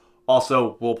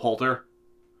 Also, Will Poulter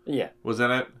Yeah. was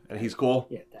in it, and he's cool.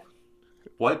 Yeah. That.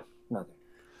 What? Nothing.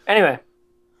 Anyway.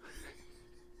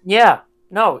 Yeah.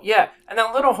 No, yeah. And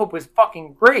then Little Hope was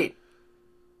fucking great.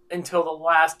 Until the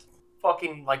last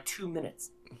fucking, 2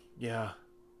 minutes. Yeah.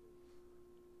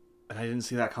 And I didn't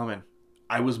see that coming.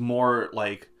 I was more,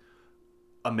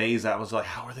 amazed. I was like,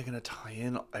 how are they going to tie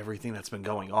in everything that's been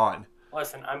going on?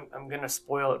 Listen, I'm going to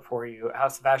spoil it for you.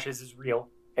 House of Ashes is real.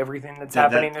 Everything that's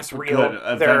happening is real. Good.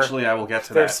 Eventually, I will get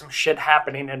to there's that. some shit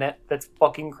happening in it that's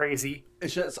fucking crazy.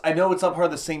 It's just, I know it's not part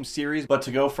of the same series, but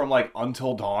to go from,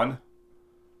 Until Dawn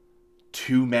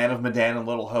to Man of Medan and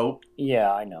Little Hope.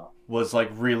 Yeah, I know. Was,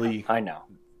 really... I know.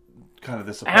 Kind of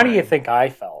disappointing. How do you think I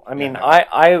felt? I mean,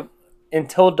 I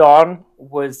Until Dawn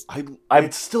was...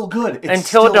 it's still good. It's Until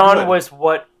still Dawn good. was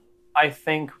what I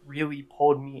think really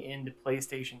pulled me into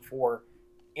PlayStation 4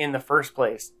 in the first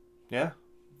place. Yeah.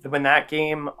 When that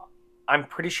game... I'm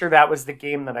pretty sure that was the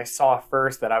game that I saw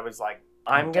first that I was like,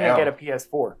 I'm going to get a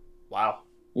PS4. Wow.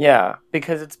 Yeah,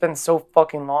 because it's been so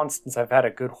fucking long since I've had a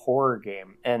good horror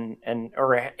game.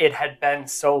 Or it had been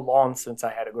so long since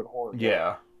I had a good horror game.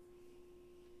 Yeah.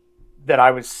 That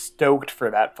I was stoked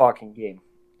for that fucking game.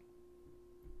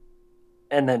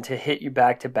 And then to hit you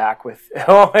back to back with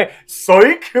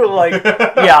psych,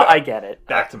 yeah, I get it.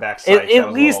 Back to back psych.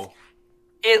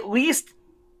 At least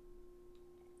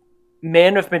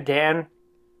Man of Medan,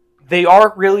 they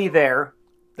are really there.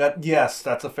 Yes,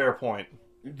 that's a fair point.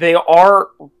 They are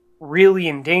really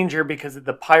in danger because of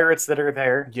the pirates that are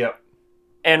there. Yep.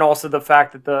 And also the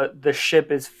fact that the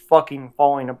ship is fucking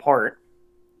falling apart.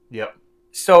 Yep.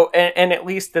 So, and at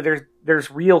least that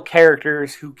there's real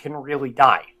characters who can really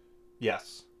die.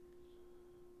 Yes.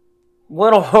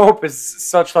 Little Hope is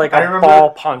such a remember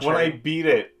ball puncher. When I beat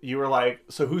it, you were like,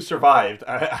 so who survived?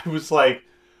 I was like,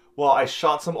 well, I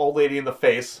shot some old lady in the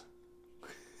face.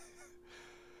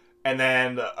 And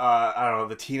then, I don't know,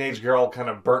 the teenage girl kind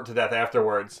of burnt to death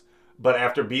afterwards. But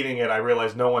after beating it, I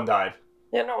realized no one died.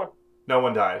 Yeah, no one. No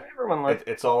one died. Everyone lived.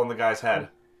 It's all in the guy's head.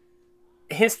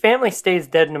 His family stays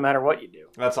dead no matter what you do.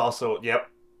 That's also,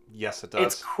 yep. Yes, it does.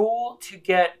 It's cool to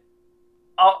get...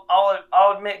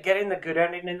 I'll admit, getting the good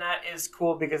ending in that is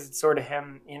cool because it's sort of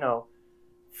him,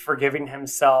 forgiving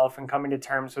himself and coming to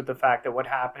terms with the fact that what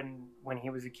happened when he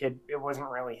was a kid, it wasn't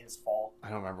really his fault. I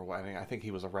don't remember what ending. I think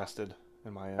he was arrested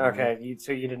in my end. Okay,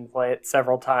 so you didn't play it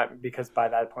several times because by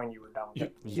that point you were done with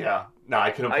it. Yeah. No,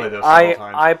 I couldn't play those several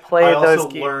times. I played those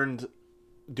also learned,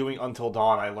 doing Until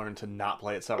Dawn, I learned to not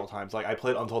play it several times. I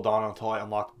played Until Dawn until I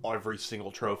unlocked every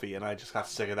single trophy, and I just got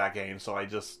sick of that game, so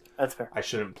That's fair. I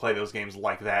shouldn't play those games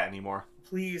like that anymore.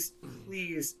 Please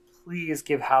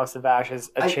give House of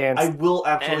Ashes a chance. I will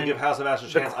absolutely give House of Ashes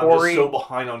a chance. I'm just so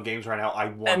behind on games right now. I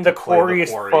want to play the Quarry. And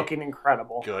the Quarry is fucking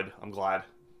incredible. Good. I'm glad.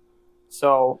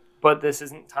 So, but this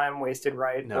isn't time wasted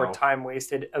right No. or time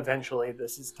wasted eventually.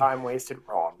 This is time wasted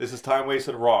wrong. This is time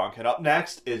wasted wrong. And up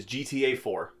next is GTA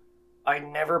 4. I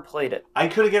never played it. I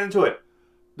couldn't get into it.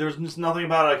 There's just nothing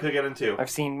about it I could get into. I've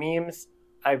seen memes.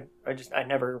 I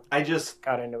never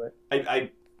got into it.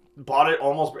 I bought it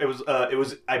almost.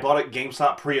 I bought it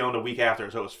GameStop pre-owned a week after,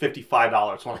 so it was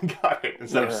 $55 when I got it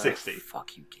instead of $60.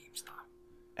 Fuck you, GameStop.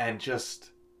 And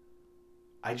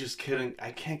I just couldn't.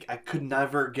 I could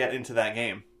never get into that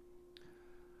game.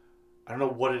 I don't know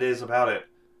what it is about it.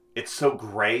 It's so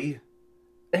gray.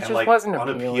 It just wasn't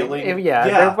appealing.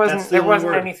 Yeah, there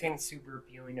wasn't anything super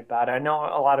appealing about it. I know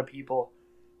a lot of people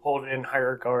hold it in high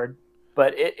regard,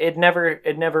 but it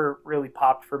never really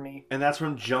popped for me. And that's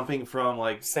from jumping from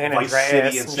San Vice Andreas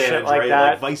City and and San shit like Andreas.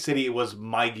 that. Vice City was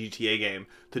my GTA game.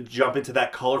 To jump into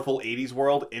that colorful 80s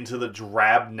world, into the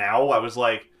drab now, I was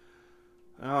like,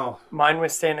 oh. Mine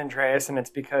was San Andreas, and it's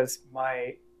because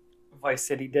my Vice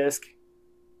City disc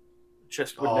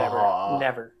just would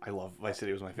never. I love Vice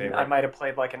City. Was my favorite. I might have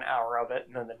played an hour of it,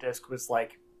 and then the disc was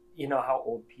how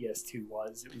old PS2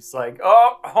 was. It was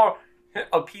oh,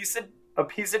 a piece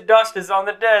of dust is on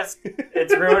the disc.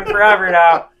 It's ruined forever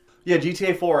now. Yeah,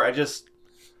 GTA 4.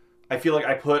 I feel like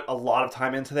I put a lot of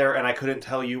time into there, and I couldn't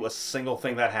tell you a single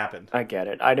thing that happened. I get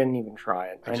it. I didn't even try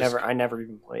it. I never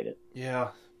even played it. Yeah.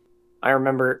 I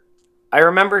remember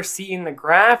seeing the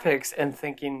graphics and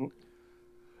thinking,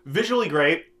 visually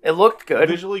great. It looked good.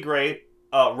 Visually great.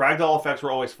 Ragdoll effects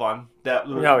were always fun.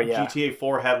 GTA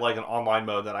 4 had an online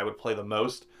mode that I would play the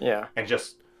most. Yeah. And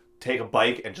just take a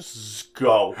bike and just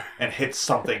go and hit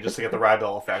something just to get the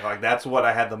ragdoll effect. Like, that's what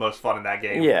I had the most fun in that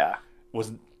game. Yeah.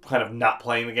 Was kind of not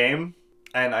playing the game.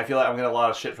 And I feel like I'm getting a lot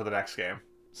of shit for the next game.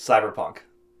 Cyberpunk.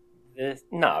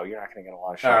 No, you're not going to get a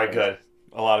lot of shit. All right, good.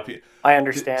 A lot of people. I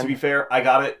understand. To be fair, I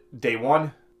got it day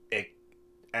one,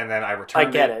 and then I returned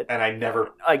I get it. and I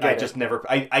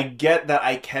get that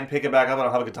I can pick it back up and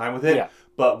I'll have a good time with it. Yeah.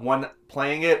 But when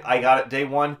playing it, I got it day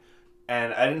one,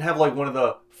 and I didn't have like one of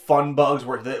the fun bugs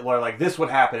where like this would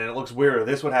happen and it looks weird, or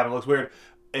this would happen, it looks weird.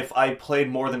 If I played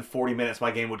more than 40 minutes,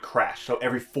 my game would crash. So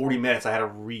every 40 minutes, I had to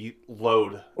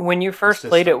reload. When you first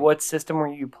played it, what system were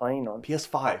you playing on?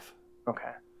 PS5.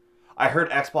 Okay. I heard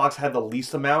Xbox had the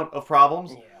least amount of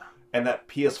problems. Yeah. And that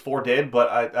PS4 did,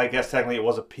 but I guess technically it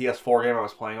was a PS4 game I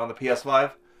was playing on the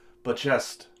PS5. But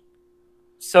just...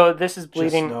 So this is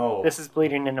bleeding. No. This is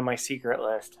bleeding into my secret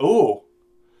list. Ooh.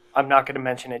 I'm not going to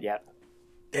mention it yet.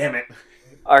 Damn it.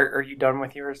 Are you done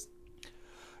with yours?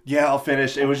 Yeah, I'll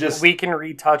finish. It was just... We can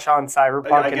retouch on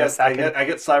Cyberpunk in a second. I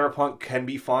get Cyberpunk can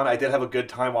be fun. I did have a good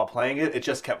time while playing it. It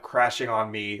just kept crashing on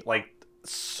me, like,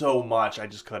 so much. I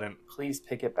just couldn't. Please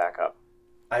pick it back up.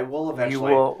 I will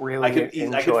eventually. You will really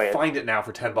enjoy I could it. find it now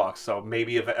for $10, so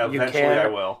maybe eventually I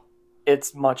will.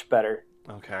 It's much better.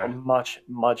 Okay. Much,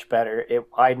 much better.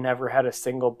 I never had a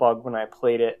single bug when I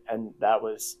played it, and that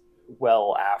was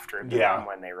well after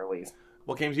when they released.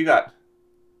 What games you got?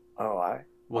 Oh,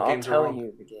 I'll tell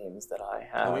you the games that I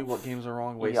have. Tell me what games are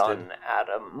wrong. Wasted. Young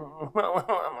Adam.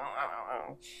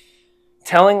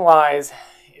 Telling Lies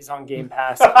is on Game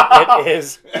Pass. It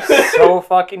is so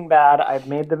fucking bad. I've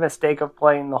made the mistake of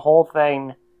playing the whole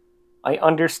thing. I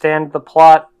understand the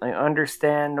plot. I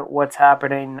understand what's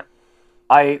happening.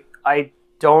 I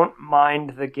don't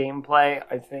mind the gameplay.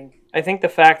 I think the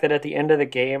fact that at the end of the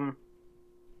game,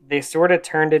 they sort of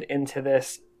turned it into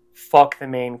this fuck the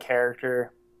main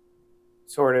character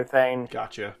sort of thing.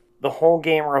 Gotcha. The whole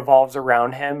game revolves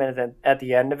around him, and then at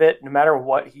the end of it, no matter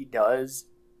what he does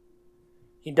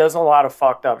a lot of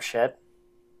fucked up shit,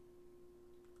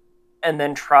 and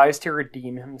then tries to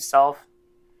redeem himself.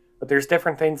 But there's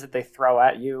different things that they throw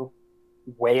at you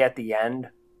way at the end,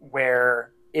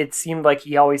 where it seemed like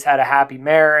he always had a happy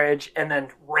marriage, and then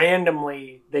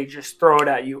randomly they just throw it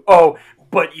at you. Oh,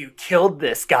 but you killed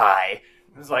this guy.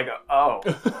 It was like, oh,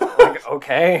 like,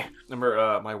 okay.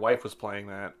 Remember, my wife was playing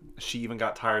that. She even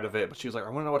got tired of it, but she was like, I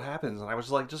want to know what happens. And I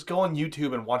was like, just go on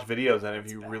YouTube and watch videos, and if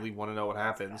you really want to know what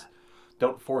happens.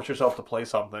 Don't force yourself to play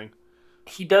something.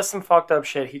 He does some fucked up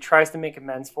shit. He tries to make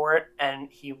amends for it, and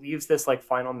he leaves this like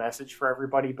final message for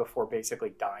everybody before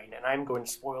basically dying. And I'm going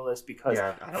to spoil this because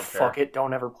fuck it,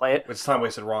 don't ever play it. It's time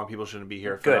wasted wrong. People shouldn't be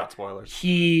here for not spoilers.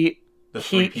 He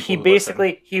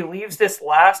basically he leaves this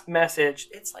last message.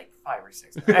 It's like 5 or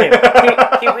 6. Anyway,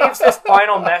 he leaves this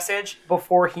final message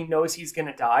before he knows he's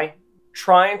gonna die,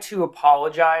 trying to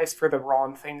apologize for the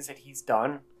wrong things that he's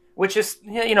done. Which is,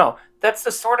 you know, that's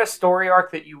the sort of story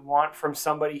arc that you want from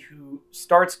somebody who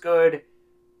starts good,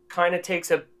 kind of takes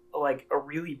a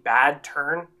really bad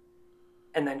turn,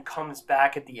 and then comes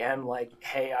back at the end like,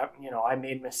 hey, I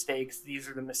made mistakes. These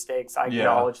are the mistakes. I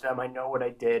acknowledge them. I know what I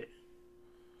did.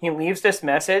 He leaves this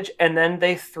message, and then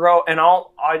they throw, and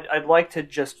I'd like to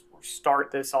just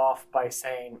start this off by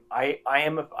saying I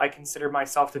consider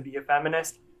myself to be a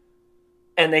feminist,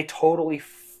 and they totally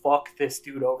fuck this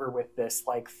dude over with this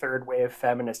like third wave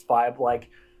feminist vibe. Like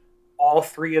all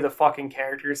 3 of the fucking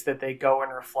characters that they go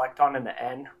and reflect on in the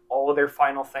end, all of their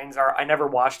final things are, I never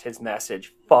watched his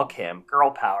message. Fuck him. Girl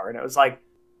power. And it was like,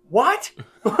 what?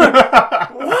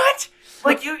 What?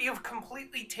 Like you've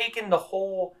completely taken the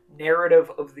whole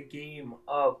narrative of the game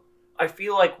of, I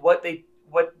feel like what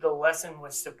the lesson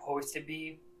was supposed to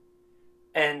be,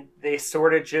 and they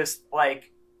sort of just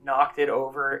like knocked it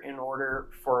over in order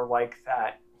for like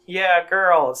that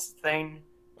girls thing.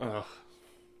 Ugh.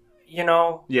 You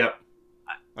know? Yep.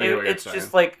 It's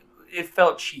just like, it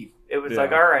felt cheap. It was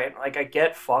like, all right, like I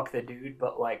get fuck the dude,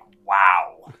 but like,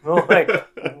 wow. Like,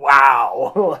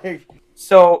 wow. Like,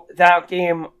 so that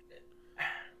game,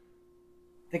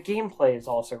 the gameplay is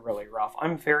also really rough.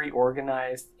 I'm very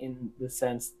organized in the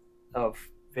sense of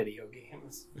video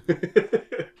games.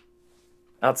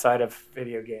 Outside of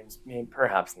video games, maybe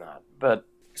perhaps not. But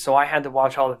so I had to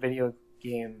watch all the video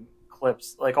game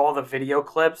clips, like all the video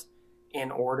clips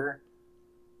in order.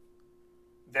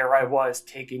 There I was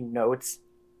taking notes,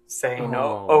 saying,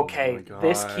 okay,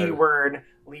 this keyword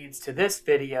leads to this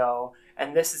video,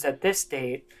 and this is at this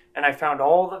date. And I found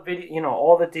all the video,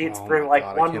 all the dates for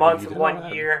like 1 month,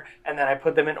 1 year, and then I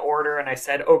put them in order, and I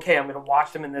said, okay, I'm going to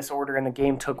watch them in this order, and the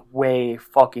game took way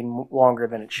fucking longer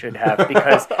than it should have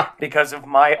because of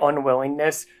my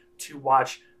unwillingness to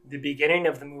watch the beginning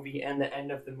of the movie and the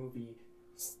end of the movie,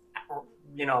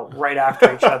 right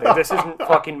after each other. This isn't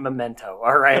fucking Memento,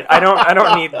 all right? I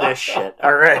don't need this shit,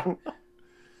 all right?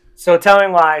 So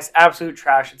Telling Lies, absolute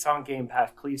trash. It's on Game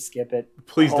Pass. Please skip it.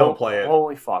 Please don't play it.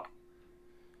 Holy fuck.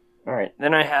 All right,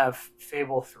 then I have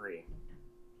Fable 3.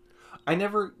 I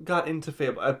never got into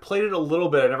Fable. I played it a little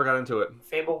bit. I never got into it.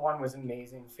 Fable 1 was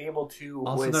amazing. Fable 2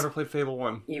 Also was never played Fable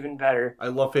 1. even better. I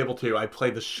love Fable 2. I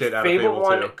played the shit out Fable of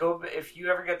Fable 1, 2. if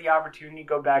you ever get the opportunity,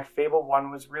 go back. Fable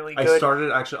 1 was really good. I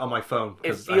started actually on my phone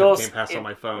because I have Game Pass on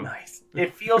my phone. Nice.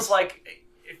 It feels like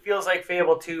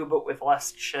Fable 2, but with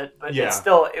less shit. But Yeah.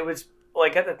 it was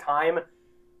like at the time,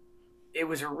 it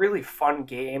was a really fun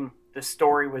game. The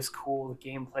story was cool. The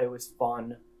gameplay was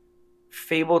fun.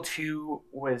 Fable 2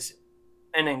 was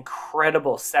an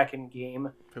incredible second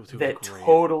game Fable 2 that was great.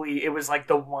 totally, it was like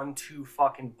the 1-2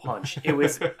 fucking punch. It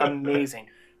was amazing.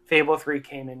 Fable 3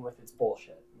 came in with its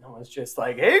bullshit. And was just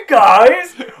like, hey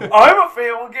guys, I'm a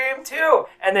Fable game too.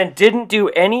 And then didn't do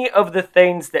any of the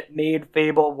things that made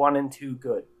Fable 1 and 2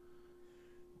 good.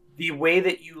 The way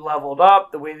that you leveled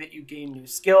up, the way that you gained new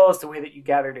skills, the way that you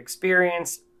gathered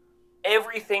experience,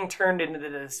 everything turned into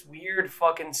this weird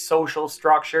fucking social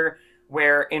structure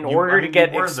where in order to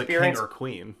get you were experience... the king or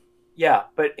queen. Yeah,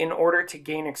 but in order to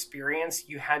gain experience,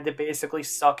 you had to basically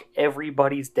suck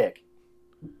everybody's dick.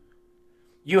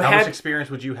 How much experience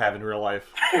would you have in real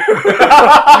life?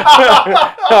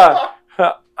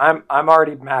 I'm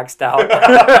already maxed out.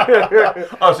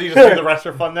 Oh, so you just do the rest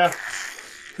for fun now?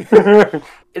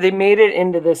 They made it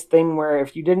into this thing where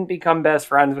if you didn't become best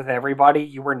friends with everybody,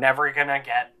 you were never gonna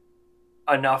get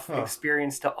enough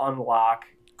experience to unlock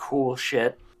cool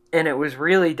shit. And it was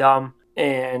really dumb.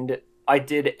 And I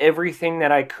did everything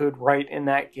that I could right in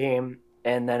that game.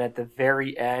 And then at the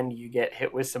very end, you get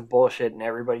hit with some bullshit and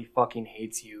everybody fucking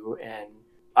hates you. And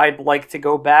I'd like to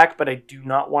go back, but I do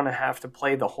not want to have to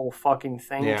play the whole fucking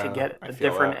thing to get a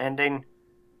different ending.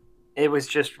 It was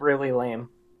just really lame.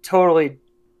 Totally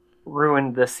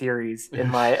ruined the series in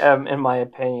my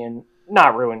opinion.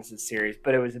 Not ruins the series,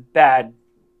 but it was a bad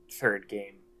third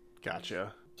game.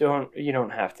 Gotcha. You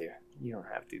don't have to. You don't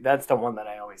have to. That's the one that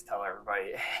I always tell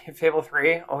everybody. Hey, Fable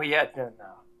 3? Oh yeah, no.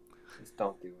 Just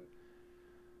don't do it.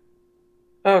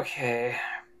 Okay.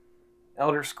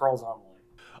 Elder Scrolls Online.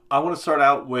 I want to start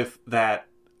out with that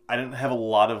I didn't have a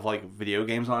lot of video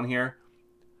games on here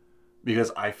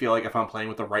because I feel like if I'm playing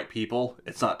with the right people,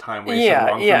 it's not time wasting long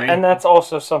for me. Yeah, and that's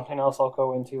also something else I'll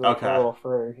go into a little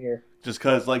further here. Just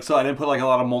because, so I didn't put a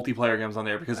lot of multiplayer games on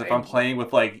there because if I'm playing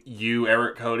with you,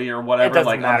 Eric, Cody, or whatever,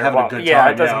 I'm having a good time. Yeah,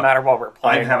 it doesn't matter what we're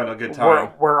playing. I'm having a good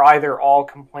time. We're either all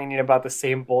complaining about the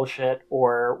same bullshit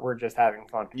or we're just having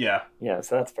fun. Yeah. Yeah,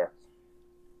 so that's fair.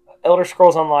 Elder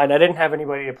Scrolls Online, I didn't have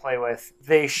anybody to play with.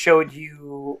 They showed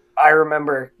you... I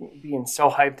remember being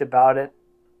so hyped about it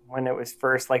when it was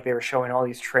first, they were showing all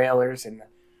these trailers, and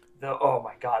oh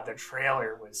my god, the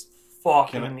trailer was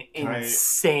fucking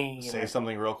insane. I say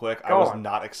something real quick? Go I was on.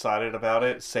 not excited about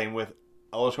it. Same with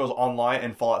Elder Scrolls Online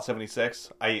and Fallout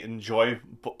 76. I enjoy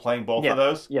playing both of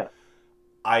those. Yeah.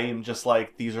 I am just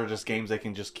these are just games they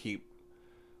can just keep.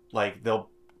 They'll...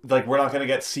 we're not going to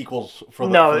get sequels for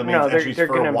the main entries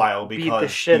for a while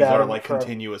because these are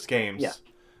continuous games. Yeah.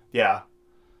 Yeah.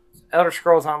 Elder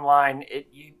Scrolls Online,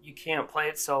 you can't play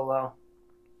it solo.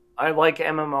 I like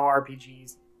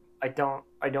MMORPGs. I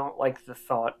don't like the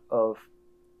thought of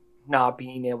not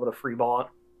being able to freeball it.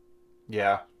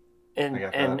 Yeah.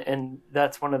 And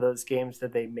that's one of those games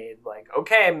that they made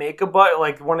okay, make a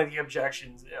one of the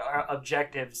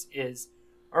objectives is,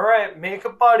 all right, make a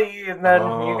buddy, and then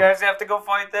you guys have to go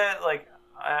fight that.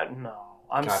 No.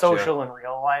 I'm social in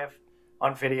real life.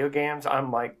 On video games,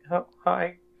 I'm oh,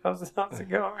 hi, how's it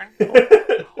going?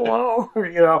 Hello?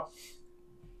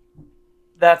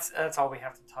 That's all we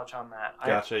have to touch on that.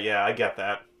 Gotcha, yeah, I get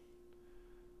that.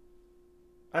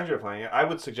 I enjoy playing it. I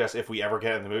would suggest if we ever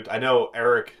get in the mood. I know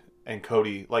Eric and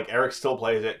Cody, Eric still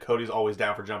plays it. Cody's always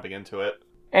down for jumping into it.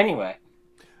 Anyway.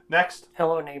 Next.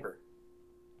 Hello Neighbor.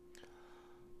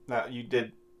 Now, you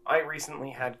did... I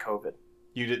recently had COVID.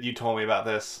 You told me about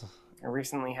this. I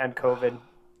recently had COVID.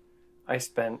 I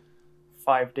spent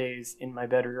 5 days in my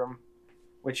bedroom,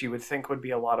 which you would think would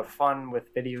be a lot of fun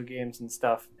with video games and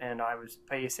stuff, and I was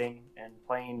pacing and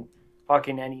playing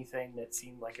fucking anything that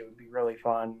seemed like it would be really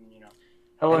fun,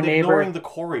 Hello and Neighbor. Ignoring the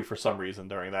Corey for some reason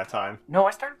during that time. No,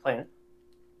 I started playing it.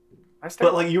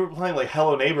 But you were playing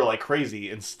Hello Neighbor like crazy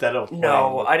instead of playing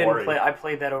I didn't Corey. play. I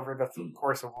played that over the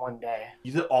course of one day.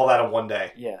 You did all that in one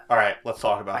day? Yeah. All right, let's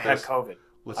talk about I this. had COVID.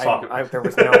 Let's talk about there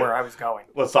was nowhere I was going.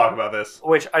 Let's talk about this.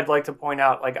 Which I'd like to point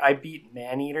out, I beat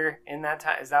Maneater in that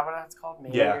time. Is that what that's called?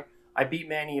 Maneater? Yeah. I beat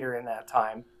Maneater in that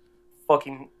time.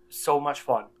 fucking so much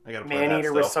fun. I gotta play that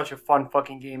Maneater was still. such a fun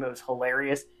fucking game. It was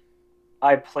hilarious.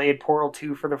 I played Portal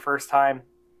 2 for the first time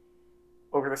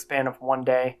over the span of one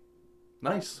day.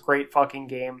 Nice. Great fucking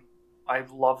game. I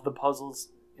love the puzzles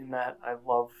in that. I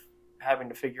love having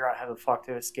to figure out how the fuck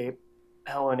to escape.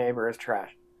 Hello Neighbor is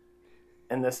trash.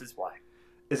 And this is why.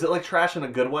 Is it like trash in a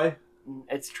good way?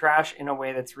 It's trash in a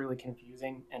way that's really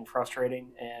confusing and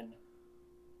frustrating. And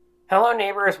Hello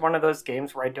Neighbor is one of those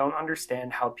games where I don't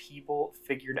understand how people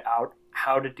figured out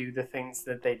how to do the things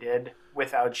that they did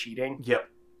without cheating. Yep.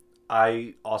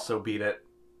 I also beat it.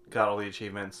 Got all the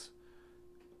achievements.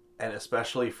 And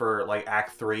especially for like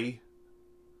Act 3,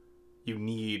 you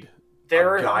need a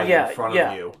guide in front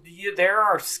of you. There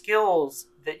are skills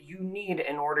that you need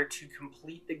in order to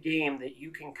complete the game that you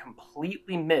can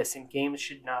completely miss, and games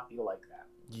should not be like that.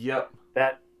 Yep.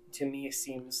 That, to me,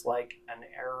 seems like an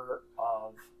error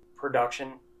of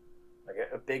production, like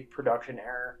a big production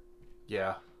error,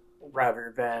 Yeah.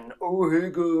 rather than, oh,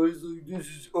 hey guys, like, this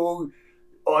is, oh,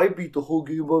 I beat the whole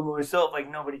game by myself.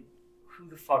 Like, nobody, who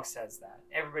the fuck says that?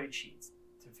 Everybody cheats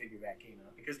to figure that game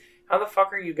out. Because how the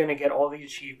fuck are you going to get all the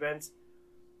achievements?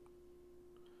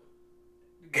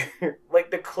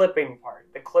 Like the clipping part.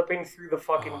 The clipping through the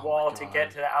fucking wall to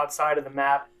get to the outside of the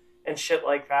map and shit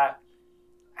like that.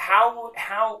 How,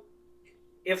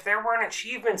 if there weren't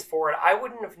achievements for it, I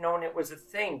wouldn't have known it was a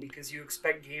thing because you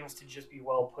expect games to just be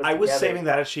well put together. I was saving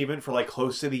that achievement for like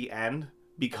close to the end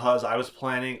because I was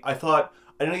planning. I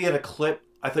didn't know you had a clip.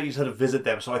 I thought you just had to visit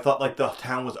them. So I thought like the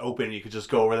town was open and you could just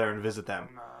go over there and visit them.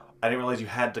 No. I didn't realize you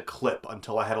had to clip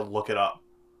until I had to look it up.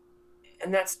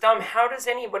 And that's dumb. How does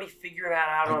anybody figure that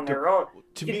out on their own?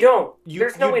 You don't.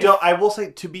 There's no way don't. I will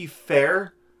say, to be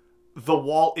fair, the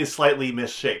wall is slightly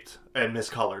misshaped and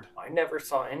miscolored. I never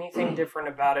saw anything different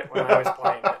about it when I was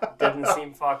playing it. It didn't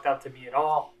seem fucked up to me at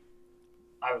all.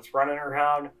 I was running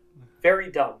around.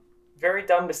 Very dumb. Very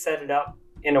dumb to set it up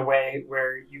in a way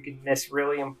where you can miss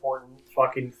really important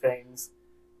fucking things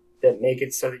that make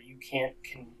it so that you can't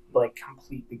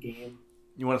complete the game.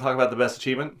 You want to talk about the best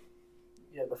achievement?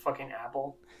 Yeah, the fucking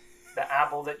apple. The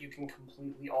apple that you can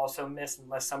completely also miss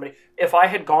unless somebody... If I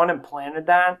had gone and planted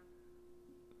that,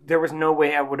 there was no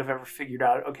way I would have ever figured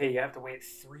out, okay, you have to wait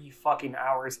 3 fucking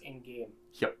hours in-game.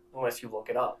 Yep. Unless you look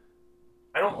it up.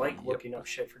 I don't like looking up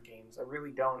shit for games. I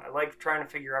really don't. I like trying to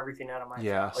figure everything out on my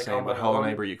Yeah, like, same, but Hello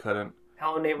Neighbor you couldn't.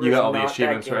 Hello Neighbor You is got all the not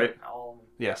achievements, that game. right?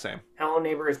 Yeah, same. Hello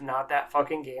Neighbor is not that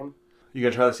fucking game. You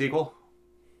gonna try the sequel?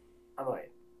 I'm like,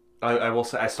 I will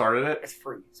say, I started it. it's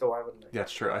free, so why wouldn't I? Yeah,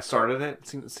 it's true. I started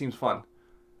it. It seems fun.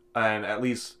 And at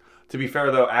least, to be fair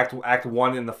though, Act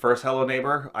 1 in the first Hello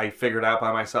Neighbor, I figured out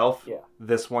by myself. Yeah.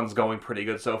 This one's going pretty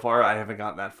good so far. I haven't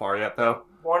gotten that far yet though.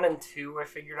 1 and 2 I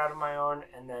figured out on my own,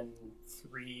 and then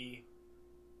 3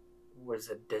 was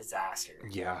a disaster.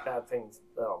 Yeah. That thing's,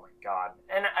 oh my god.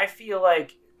 And I feel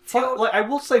like... Fun, like, I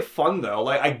will say fun though.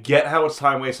 Like, I get how it's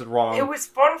time wasted wrong. It was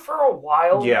fun for a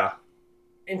while. Yeah.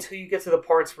 Until you get to the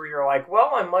parts where you're like,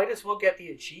 well, I might as well get the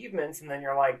achievements, and then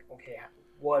you're like, okay,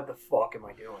 what the fuck am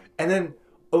I doing? And then,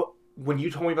 when you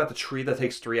told me about the tree that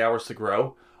takes 3 hours to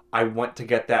grow, I went to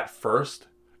get that first.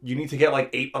 You need to get like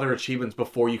 8 other achievements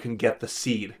before you can get the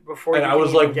seed. Before and you I can was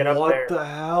even like, get up what there. the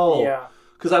hell? Yeah.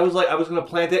 Because I was like, I was going to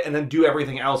plant it and then do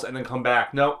everything else and then come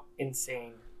back. Nope.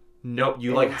 Insane. Nope.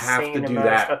 You like have to do amount of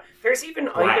that. stuff. There's even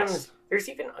items. There's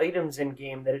even items in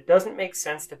game that it doesn't make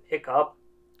sense to pick up.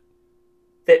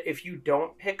 That if you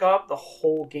don't pick up, the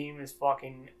whole game is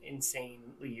fucking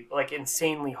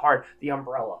insanely hard. The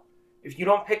umbrella. If you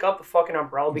don't pick up the fucking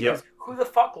umbrella, because who the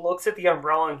fuck looks at the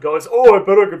umbrella and goes, "Oh, I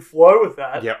bet I could fly with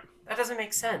that." Yep. That doesn't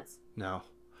make sense. No.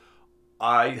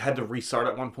 I had to restart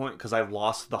at one point because I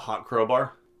lost the hot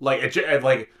crowbar. Like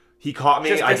he caught me.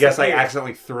 Just I guess I disappeared.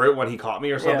 accidentally threw it when he caught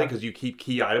me or something Yeah. because you keep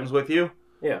key items with you.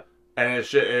 Yeah. And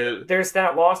it There's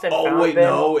that lost and found. oh wait, bin.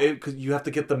 no! Because you have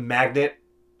to get the magnet.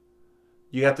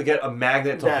 You have to get a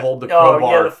magnet to That- hold the oh,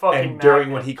 crowbar. yeah, the fucking and during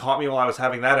magnet. when he caught me while I was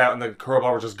having that out, and the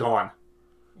crowbar was just gone.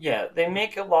 Yeah, they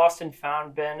make a lost and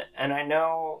found bin, and I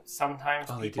know sometimes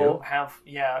Oh, they people do? have.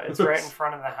 Yeah, it's right in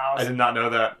front of the house. I did not know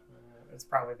that. It's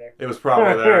probably there. It was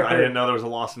probably there. I didn't know there was a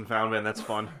lost and found bin. That's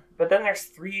fun. But then there's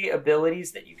 3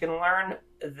 abilities that you can learn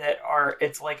that are.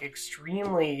 It's like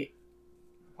extremely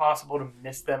possible to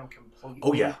miss them completely.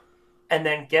 Oh yeah. And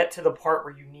then get to the part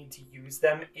where you need to use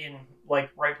them in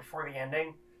like right before the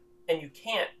ending, and you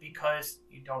can't because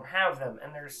you don't have them.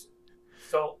 And there's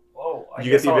I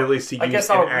You guess get the I'll- ability to I use guess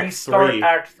in I'll Act restart 3.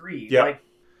 Act 3. Yep. Like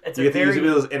it's You a get to use very the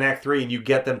abilities in Act 3, and you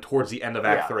get them towards the end of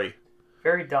Act Yeah. 3.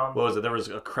 very dumb. What was it? There was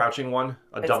a crouching one,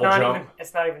 a It's double not jump. even.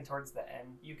 It's not even towards the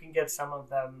end. You can get some of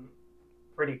them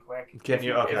pretty quick. Can if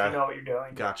you? If Okay. you know what you're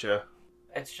doing. Gotcha.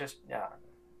 It's just, yeah,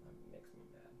 it makes me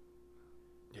mad.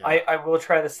 Yeah. I will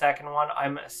try the second one.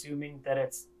 I'm assuming that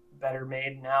it's better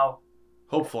made now.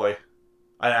 Hopefully.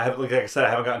 I have, like I said, I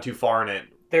haven't gotten too far in it.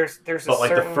 There's But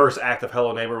like the first act of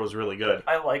Hello Neighbor was really good.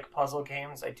 I like puzzle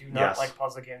games. I do not like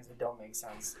puzzle games that don't make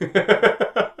sense.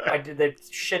 That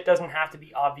shit doesn't have to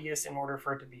be obvious in order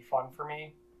for it to be fun for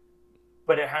me,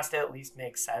 but it has to at least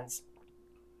make sense.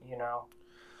 You know.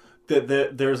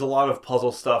 There's a lot of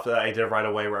puzzle stuff that I did right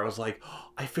away where I was like, oh,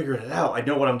 I figured it out. I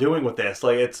know what I'm doing with this.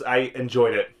 Like I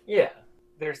enjoyed it. Yeah,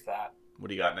 there's that. What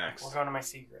do you got next? We're going to my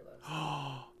secret list.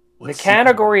 The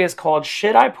category is called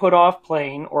Shit I Put Off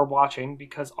Playing or Watching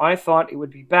Because I Thought It Would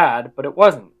Be Bad, but it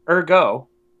wasn't. Ergo,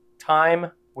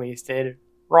 time wasted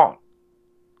wrong.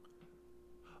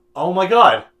 Oh my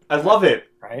god. I love it.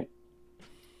 Right?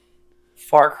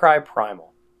 Far Cry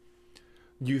Primal.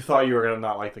 You thought you were going to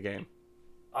not like the game.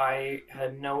 I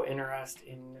had no interest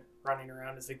in running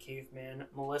around as a caveman.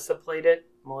 Melissa played it.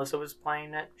 Melissa was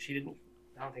playing it.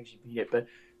 I don't think she beat it, but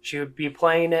she would be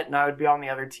playing it, and I would be on the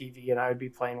other TV, and I would be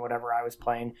playing whatever I was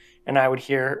playing, and I would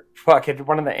hear,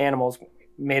 one of the animals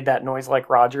made that noise like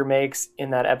Roger makes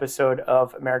in that episode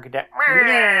of American Dad.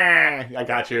 I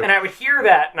got you. And I would hear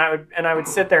that, and I would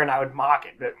sit there and I would mock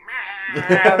it, but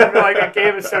I'd be like, that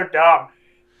game is so dumb.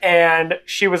 And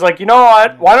she was like, you know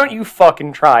what? Why don't you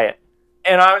fucking try it?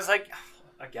 And I was like,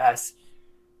 I guess.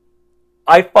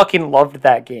 I fucking loved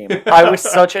that game. I was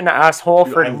such an asshole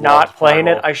for not playing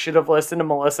it. I should have listened to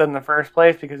Melissa in the first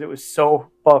place because it was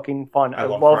so fucking fun. I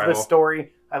love the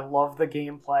story. I love the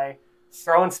gameplay.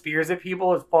 Throwing spears at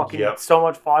people is fucking so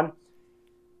much fun.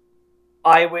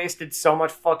 I wasted so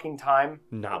much fucking time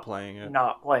not playing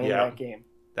that game.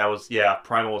 That was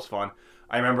Primal was fun.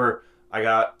 I remember I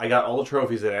got all the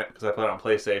trophies in it because I played it on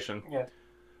PlayStation. Yeah.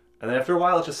 And then after a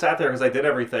while, it just sat there because I did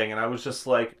everything, and I was just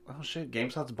like, "Oh shit,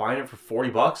 GameStop's buying it for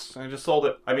 $40," and I just sold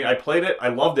it. I mean, I played it, I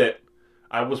loved it.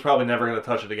 I was probably never going to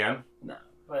touch it again. No,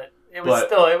 but it was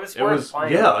worth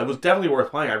playing. Yeah, it was definitely worth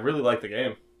playing. I really liked the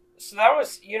game. So that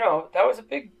was a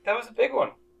big one.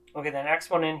 Okay, the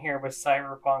next one in here was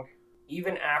Cyberpunk.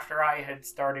 Even after I had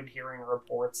started hearing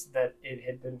reports that it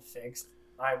had been fixed,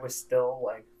 I was still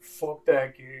like, "Fuck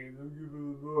that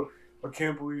game." I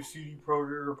can't believe CD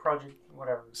Projekt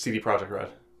Red.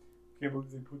 Can't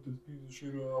believe they put this piece of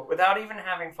shit out. Without even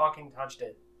having fucking touched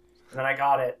it. And then I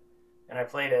got it, and I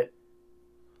played it,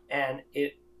 and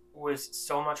it was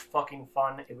so much fucking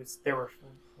fun. There were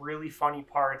really funny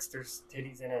parts. There's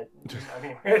titties in it. I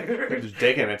mean, there's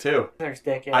dick in it too. There's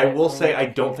dick in it. I will say I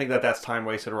don't think that's time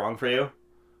wasted wrong for you.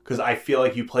 Because I feel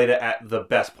like you played it at the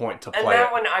best point to play it. And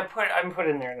that one I put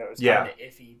in there that was kind of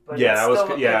iffy. But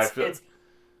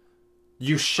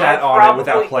you shat on it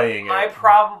without playing it. I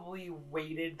probably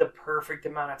waited the perfect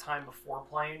amount of time before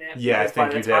playing it. Yeah, I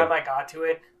think you did. By the time I got to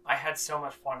it, I had so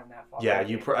much fun in that fucking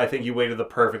game. I think you waited the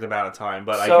perfect amount of time.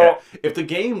 But if the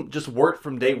game just worked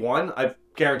from day one, I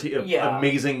guarantee an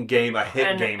amazing game, a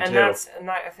hit game too.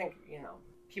 I think,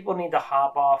 people need to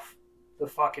hop off the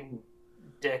fucking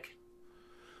dick.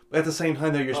 At the same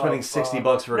time, though, you're spending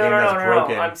 $60 for a game that's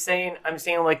broken. I'm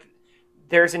saying like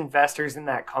there's investors in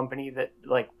that company that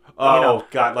like.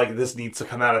 God! Like this needs to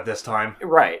come out at this time.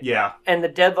 Right. Yeah. And the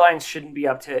deadlines shouldn't be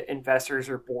up to investors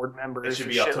or board members. It should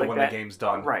be up to when the game's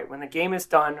done. Right. When the game is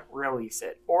done, release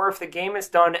it. Or if the game is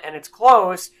done and it's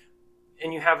close,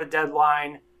 and you have a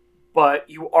deadline, but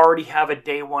you already have a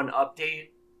day one update,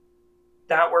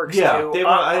 that works too.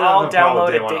 I'll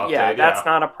download it. That's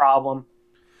not a problem.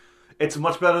 It's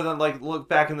much better than look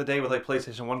back in the day with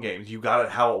PlayStation 1 games. You got it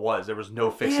how it was. There was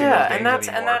no fixing those games anymore.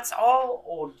 And that's all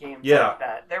old games like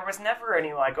that. There was never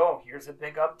any here's a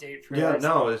big update for this. Yeah,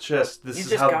 no, it's just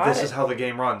this is how the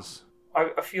game runs.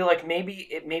 I feel like maybe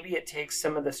it takes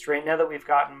some of the strain now that we've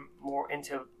gotten more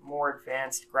into more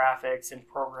advanced graphics and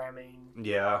programming.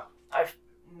 Yeah.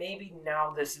 Maybe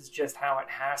now this is just how it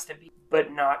has to be,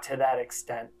 but not to that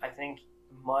extent. I think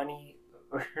money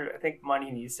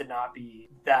needs to not be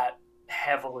that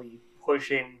heavily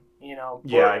pushing,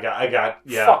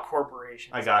 fuck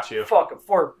corporations. I got you.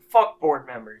 Fuck board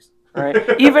members,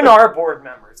 right? Even our board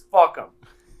members, fuck them.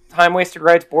 Time Wasted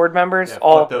Rights board members,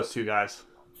 fuck those two guys.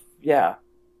 Yeah,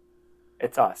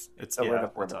 it's us. It's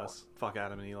us. Fuck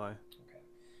Adam and Eli. Okay.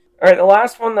 All right, the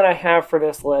last one that I have for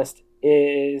this list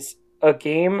is a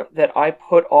game that I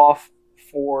put off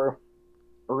for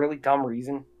a really dumb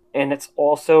reason. And it's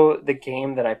also the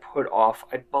game that I put off,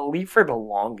 I believe, for the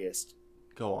longest.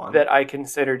 Go on. That I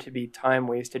consider to be time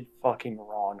wasted fucking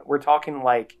wrong. We're talking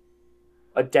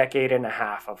a decade and a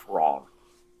half of wrong.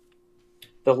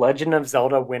 The Legend of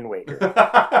Zelda Wind Waker.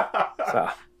 So,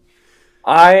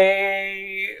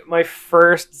 my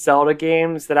first Zelda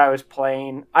games that I was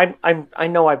playing, I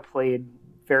know I played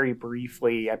very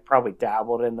briefly. I probably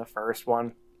dabbled in the first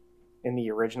one, in the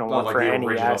original one like for the NES.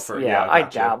 original for- yeah, yeah, I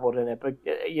gotcha. dabbled in it, but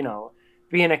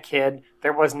being a kid,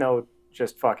 there was no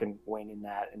just fucking winning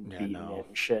that and Yeah, beating no. it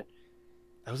and shit.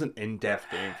 That was an in-depth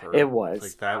game for It was.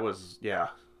 like that was yeah.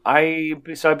 I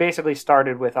basically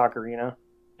started with Ocarina,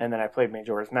 and then I played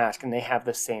Majora's Mask, and they have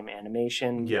the same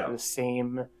animation, Yeah. the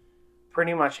same,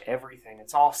 pretty much everything.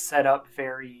 It's all set up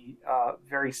very,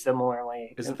 very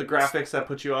similarly. Is it the graphics that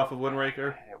put you off of Wind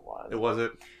Waker? It was. It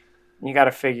wasn't. You got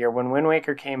to figure when Wind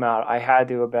Waker came out, I had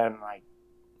to have been like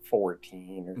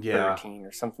 14 or 13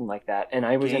 or something like that, and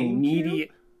I was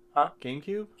immediate.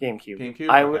 GameCube? GameCube.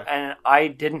 Okay. And I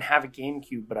didn't have a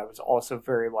GameCube, but I was also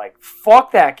very like,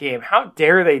 fuck that game. How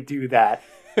dare they do that?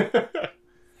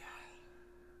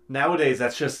 Nowadays,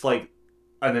 that's just like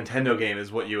a Nintendo game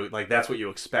is what you like. That's what you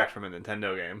expect from a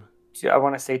Nintendo game. I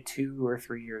want to say 2 or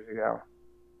 3 years ago,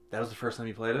 That was the first time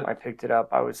you played it? I picked it up.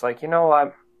 I was like, you know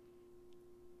what?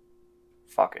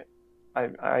 Fuck it.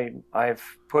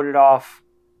 I've put it off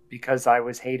because I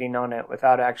was hating on it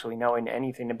without actually knowing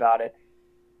anything about it.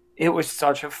 It was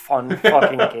such a fun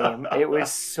fucking game. It was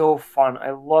so fun.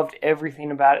 I loved everything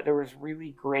about it. There was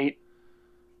really great...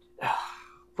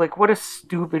 Like, what a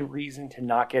stupid reason to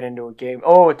not get into a game.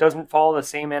 Oh, it doesn't follow the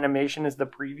same animation as the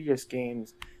previous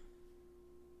games.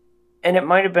 And it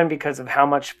might have been because of how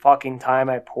much fucking time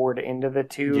I poured into the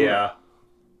two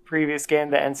previous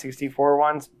games, the N64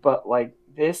 ones. But, like,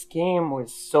 this game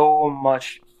was so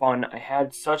much fun. I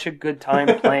had such a good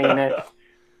time playing it.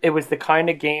 It was the kind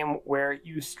of game where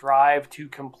you strive to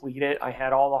complete it. I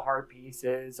had all the heart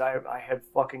pieces. I had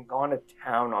fucking gone to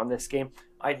town on this game.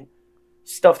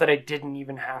 Stuff that I didn't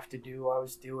even have to do, I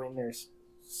was doing. There's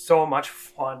so much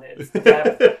fun. It's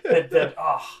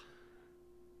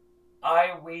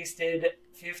I wasted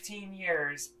 15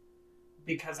 years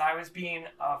because I was being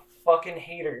a fucking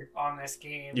hater on this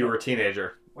game. You were a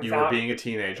teenager. You were being a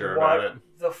teenager about it.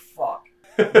 The fuck?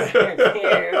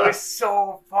 It was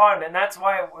so fun, and that's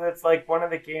why it's like one of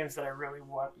the games that I really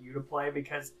want you to play,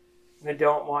 because I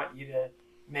don't want you to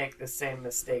make the same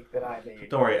mistake that I made.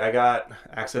 Don't worry, I got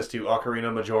access to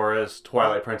Ocarina, Majora's,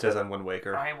 Twilight Princess, and Wind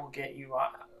Waker. I will get you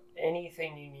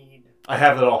anything you need. I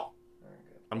have it all.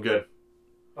 I'm good.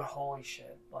 But holy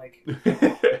shit, like,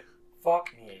 fuck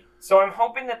me. So I'm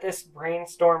hoping that this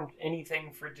brainstormed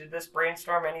anything for... Did this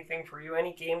brainstorm anything for you?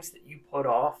 Any games that you put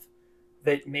off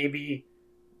that maybe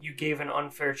you gave an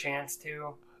unfair chance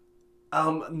to?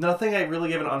 Nothing I really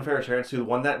gave an unfair chance to. The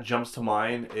one that jumps to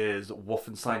mind is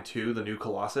Wolfenstein 2, The New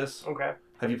Colossus. Okay.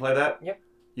 Have you played that? Yep.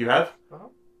 You have? Uh-huh.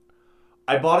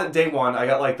 I bought it day one. I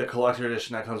got like the collector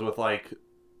edition that comes with like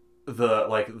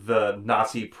the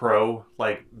Nazi Pro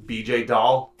like BJ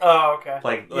doll. Oh, okay.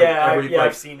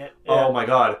 I've seen it. Yeah. Oh my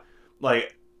god.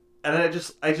 Like, and then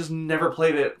I just never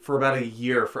played it for about a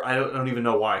year. I don't even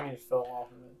know why. You fell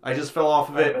off of it. I just fell off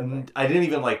of it, and I didn't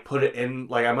even like put it in.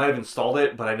 Like, I might have installed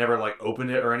it, but I never like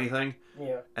opened it or anything.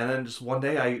 Yeah. And then just one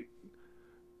day,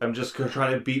 I'm just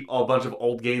trying to beat a bunch of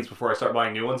old games before I start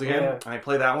buying new ones again. Yeah. And I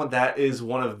play that one. That is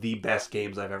one of the best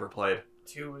games I've ever played.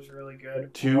 2 was really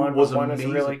good. 2 was amazing. 1 is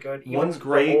really good. One's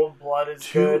great. Old Blood is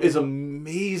 2 good. is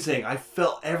amazing. I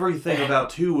felt everything about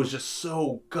 2 was just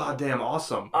so goddamn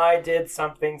awesome. I did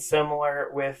something similar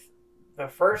with the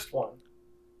first one.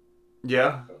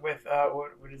 Yeah. With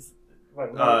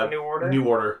New Order? New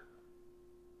Order.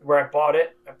 Where I bought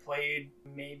it, I played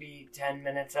maybe 10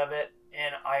 minutes of it,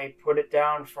 and I put it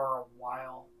down for a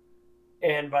while.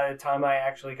 And by the time I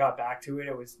actually got back to it,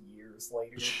 it was years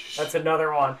later. That's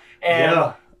another one. And,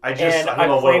 yeah, I don't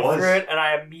know played what it was. through it, and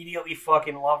I immediately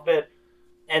fucking loved it.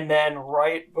 And then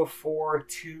right before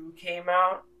 2 came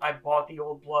out, I bought the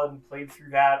Old Blood and played through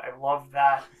that. I loved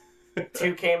that.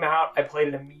 2 came out, I played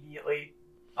it immediately.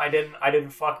 I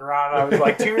didn't fuck around. I was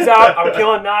like, 2's out, I'm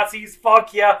killing Nazis,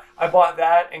 fuck yeah. I bought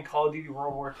that and Call of Duty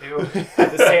World War II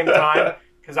at the same time.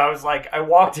 Because I was like, I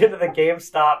walked into the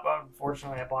GameStop.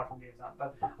 Unfortunately, I bought from GameStop.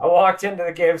 But I walked into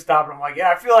the GameStop and I'm like,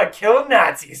 yeah, I feel like killing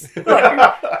Nazis. And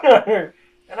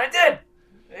I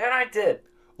did.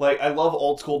 Like, I love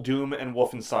old school Doom and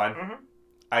Wolfenstein. Mm-hmm.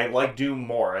 I like Doom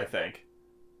more, I think.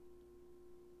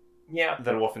 Yeah.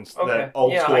 Than Wolfenstein. Okay. Than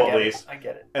old school, at least. I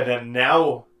get it. And then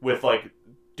now, with, like,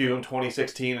 Doom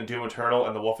 2016 and Doom Eternal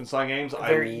and the Wolfenstein games,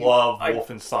 I love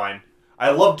Wolfenstein. I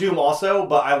love Doom also,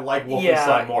 but I like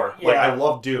Wolfenstein more. Yeah. Like, I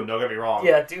love Doom, don't get me wrong.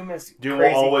 Yeah, Doom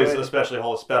will always especially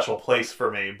hold a special place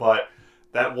for me, but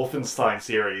that Wolfenstein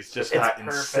series just got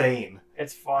insane.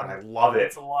 It's fun. And I love it.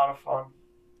 It's a lot of fun.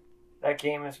 That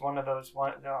game is one of those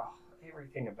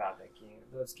everything about that game.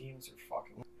 Those games are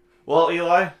fucking... Well,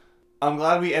 Eli, I'm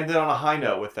glad we ended on a high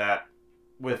note with that.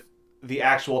 With the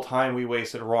actual time we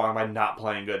wasted wrong by not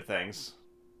playing good things.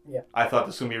 Yeah. I thought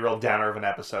this was going to be a real downer of an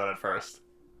episode at first.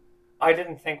 I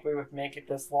didn't think we would make it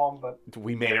this long, but...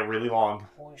 We made it really long.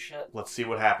 Holy shit. Let's see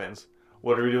what happens.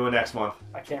 What are we doing next month?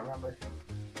 I can't remember.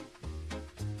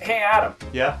 Hey, Adam.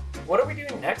 Yeah? What are we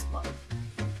doing next month?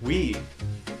 We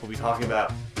will be talking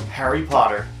about Harry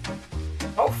Potter.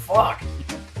 Oh, fuck.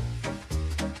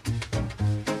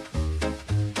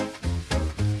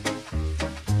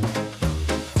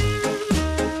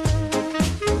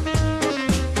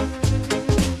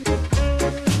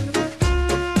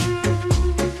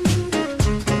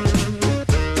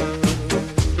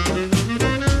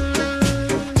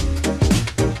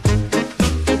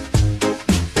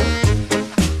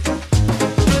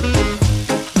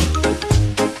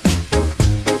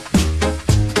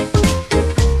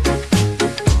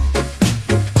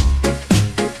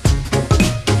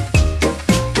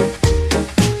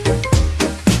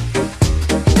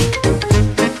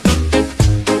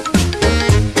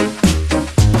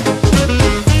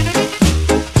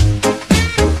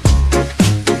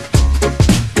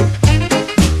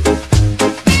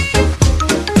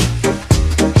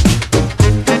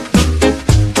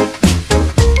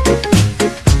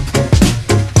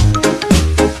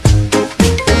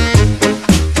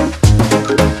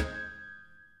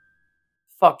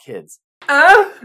 Fuck kids.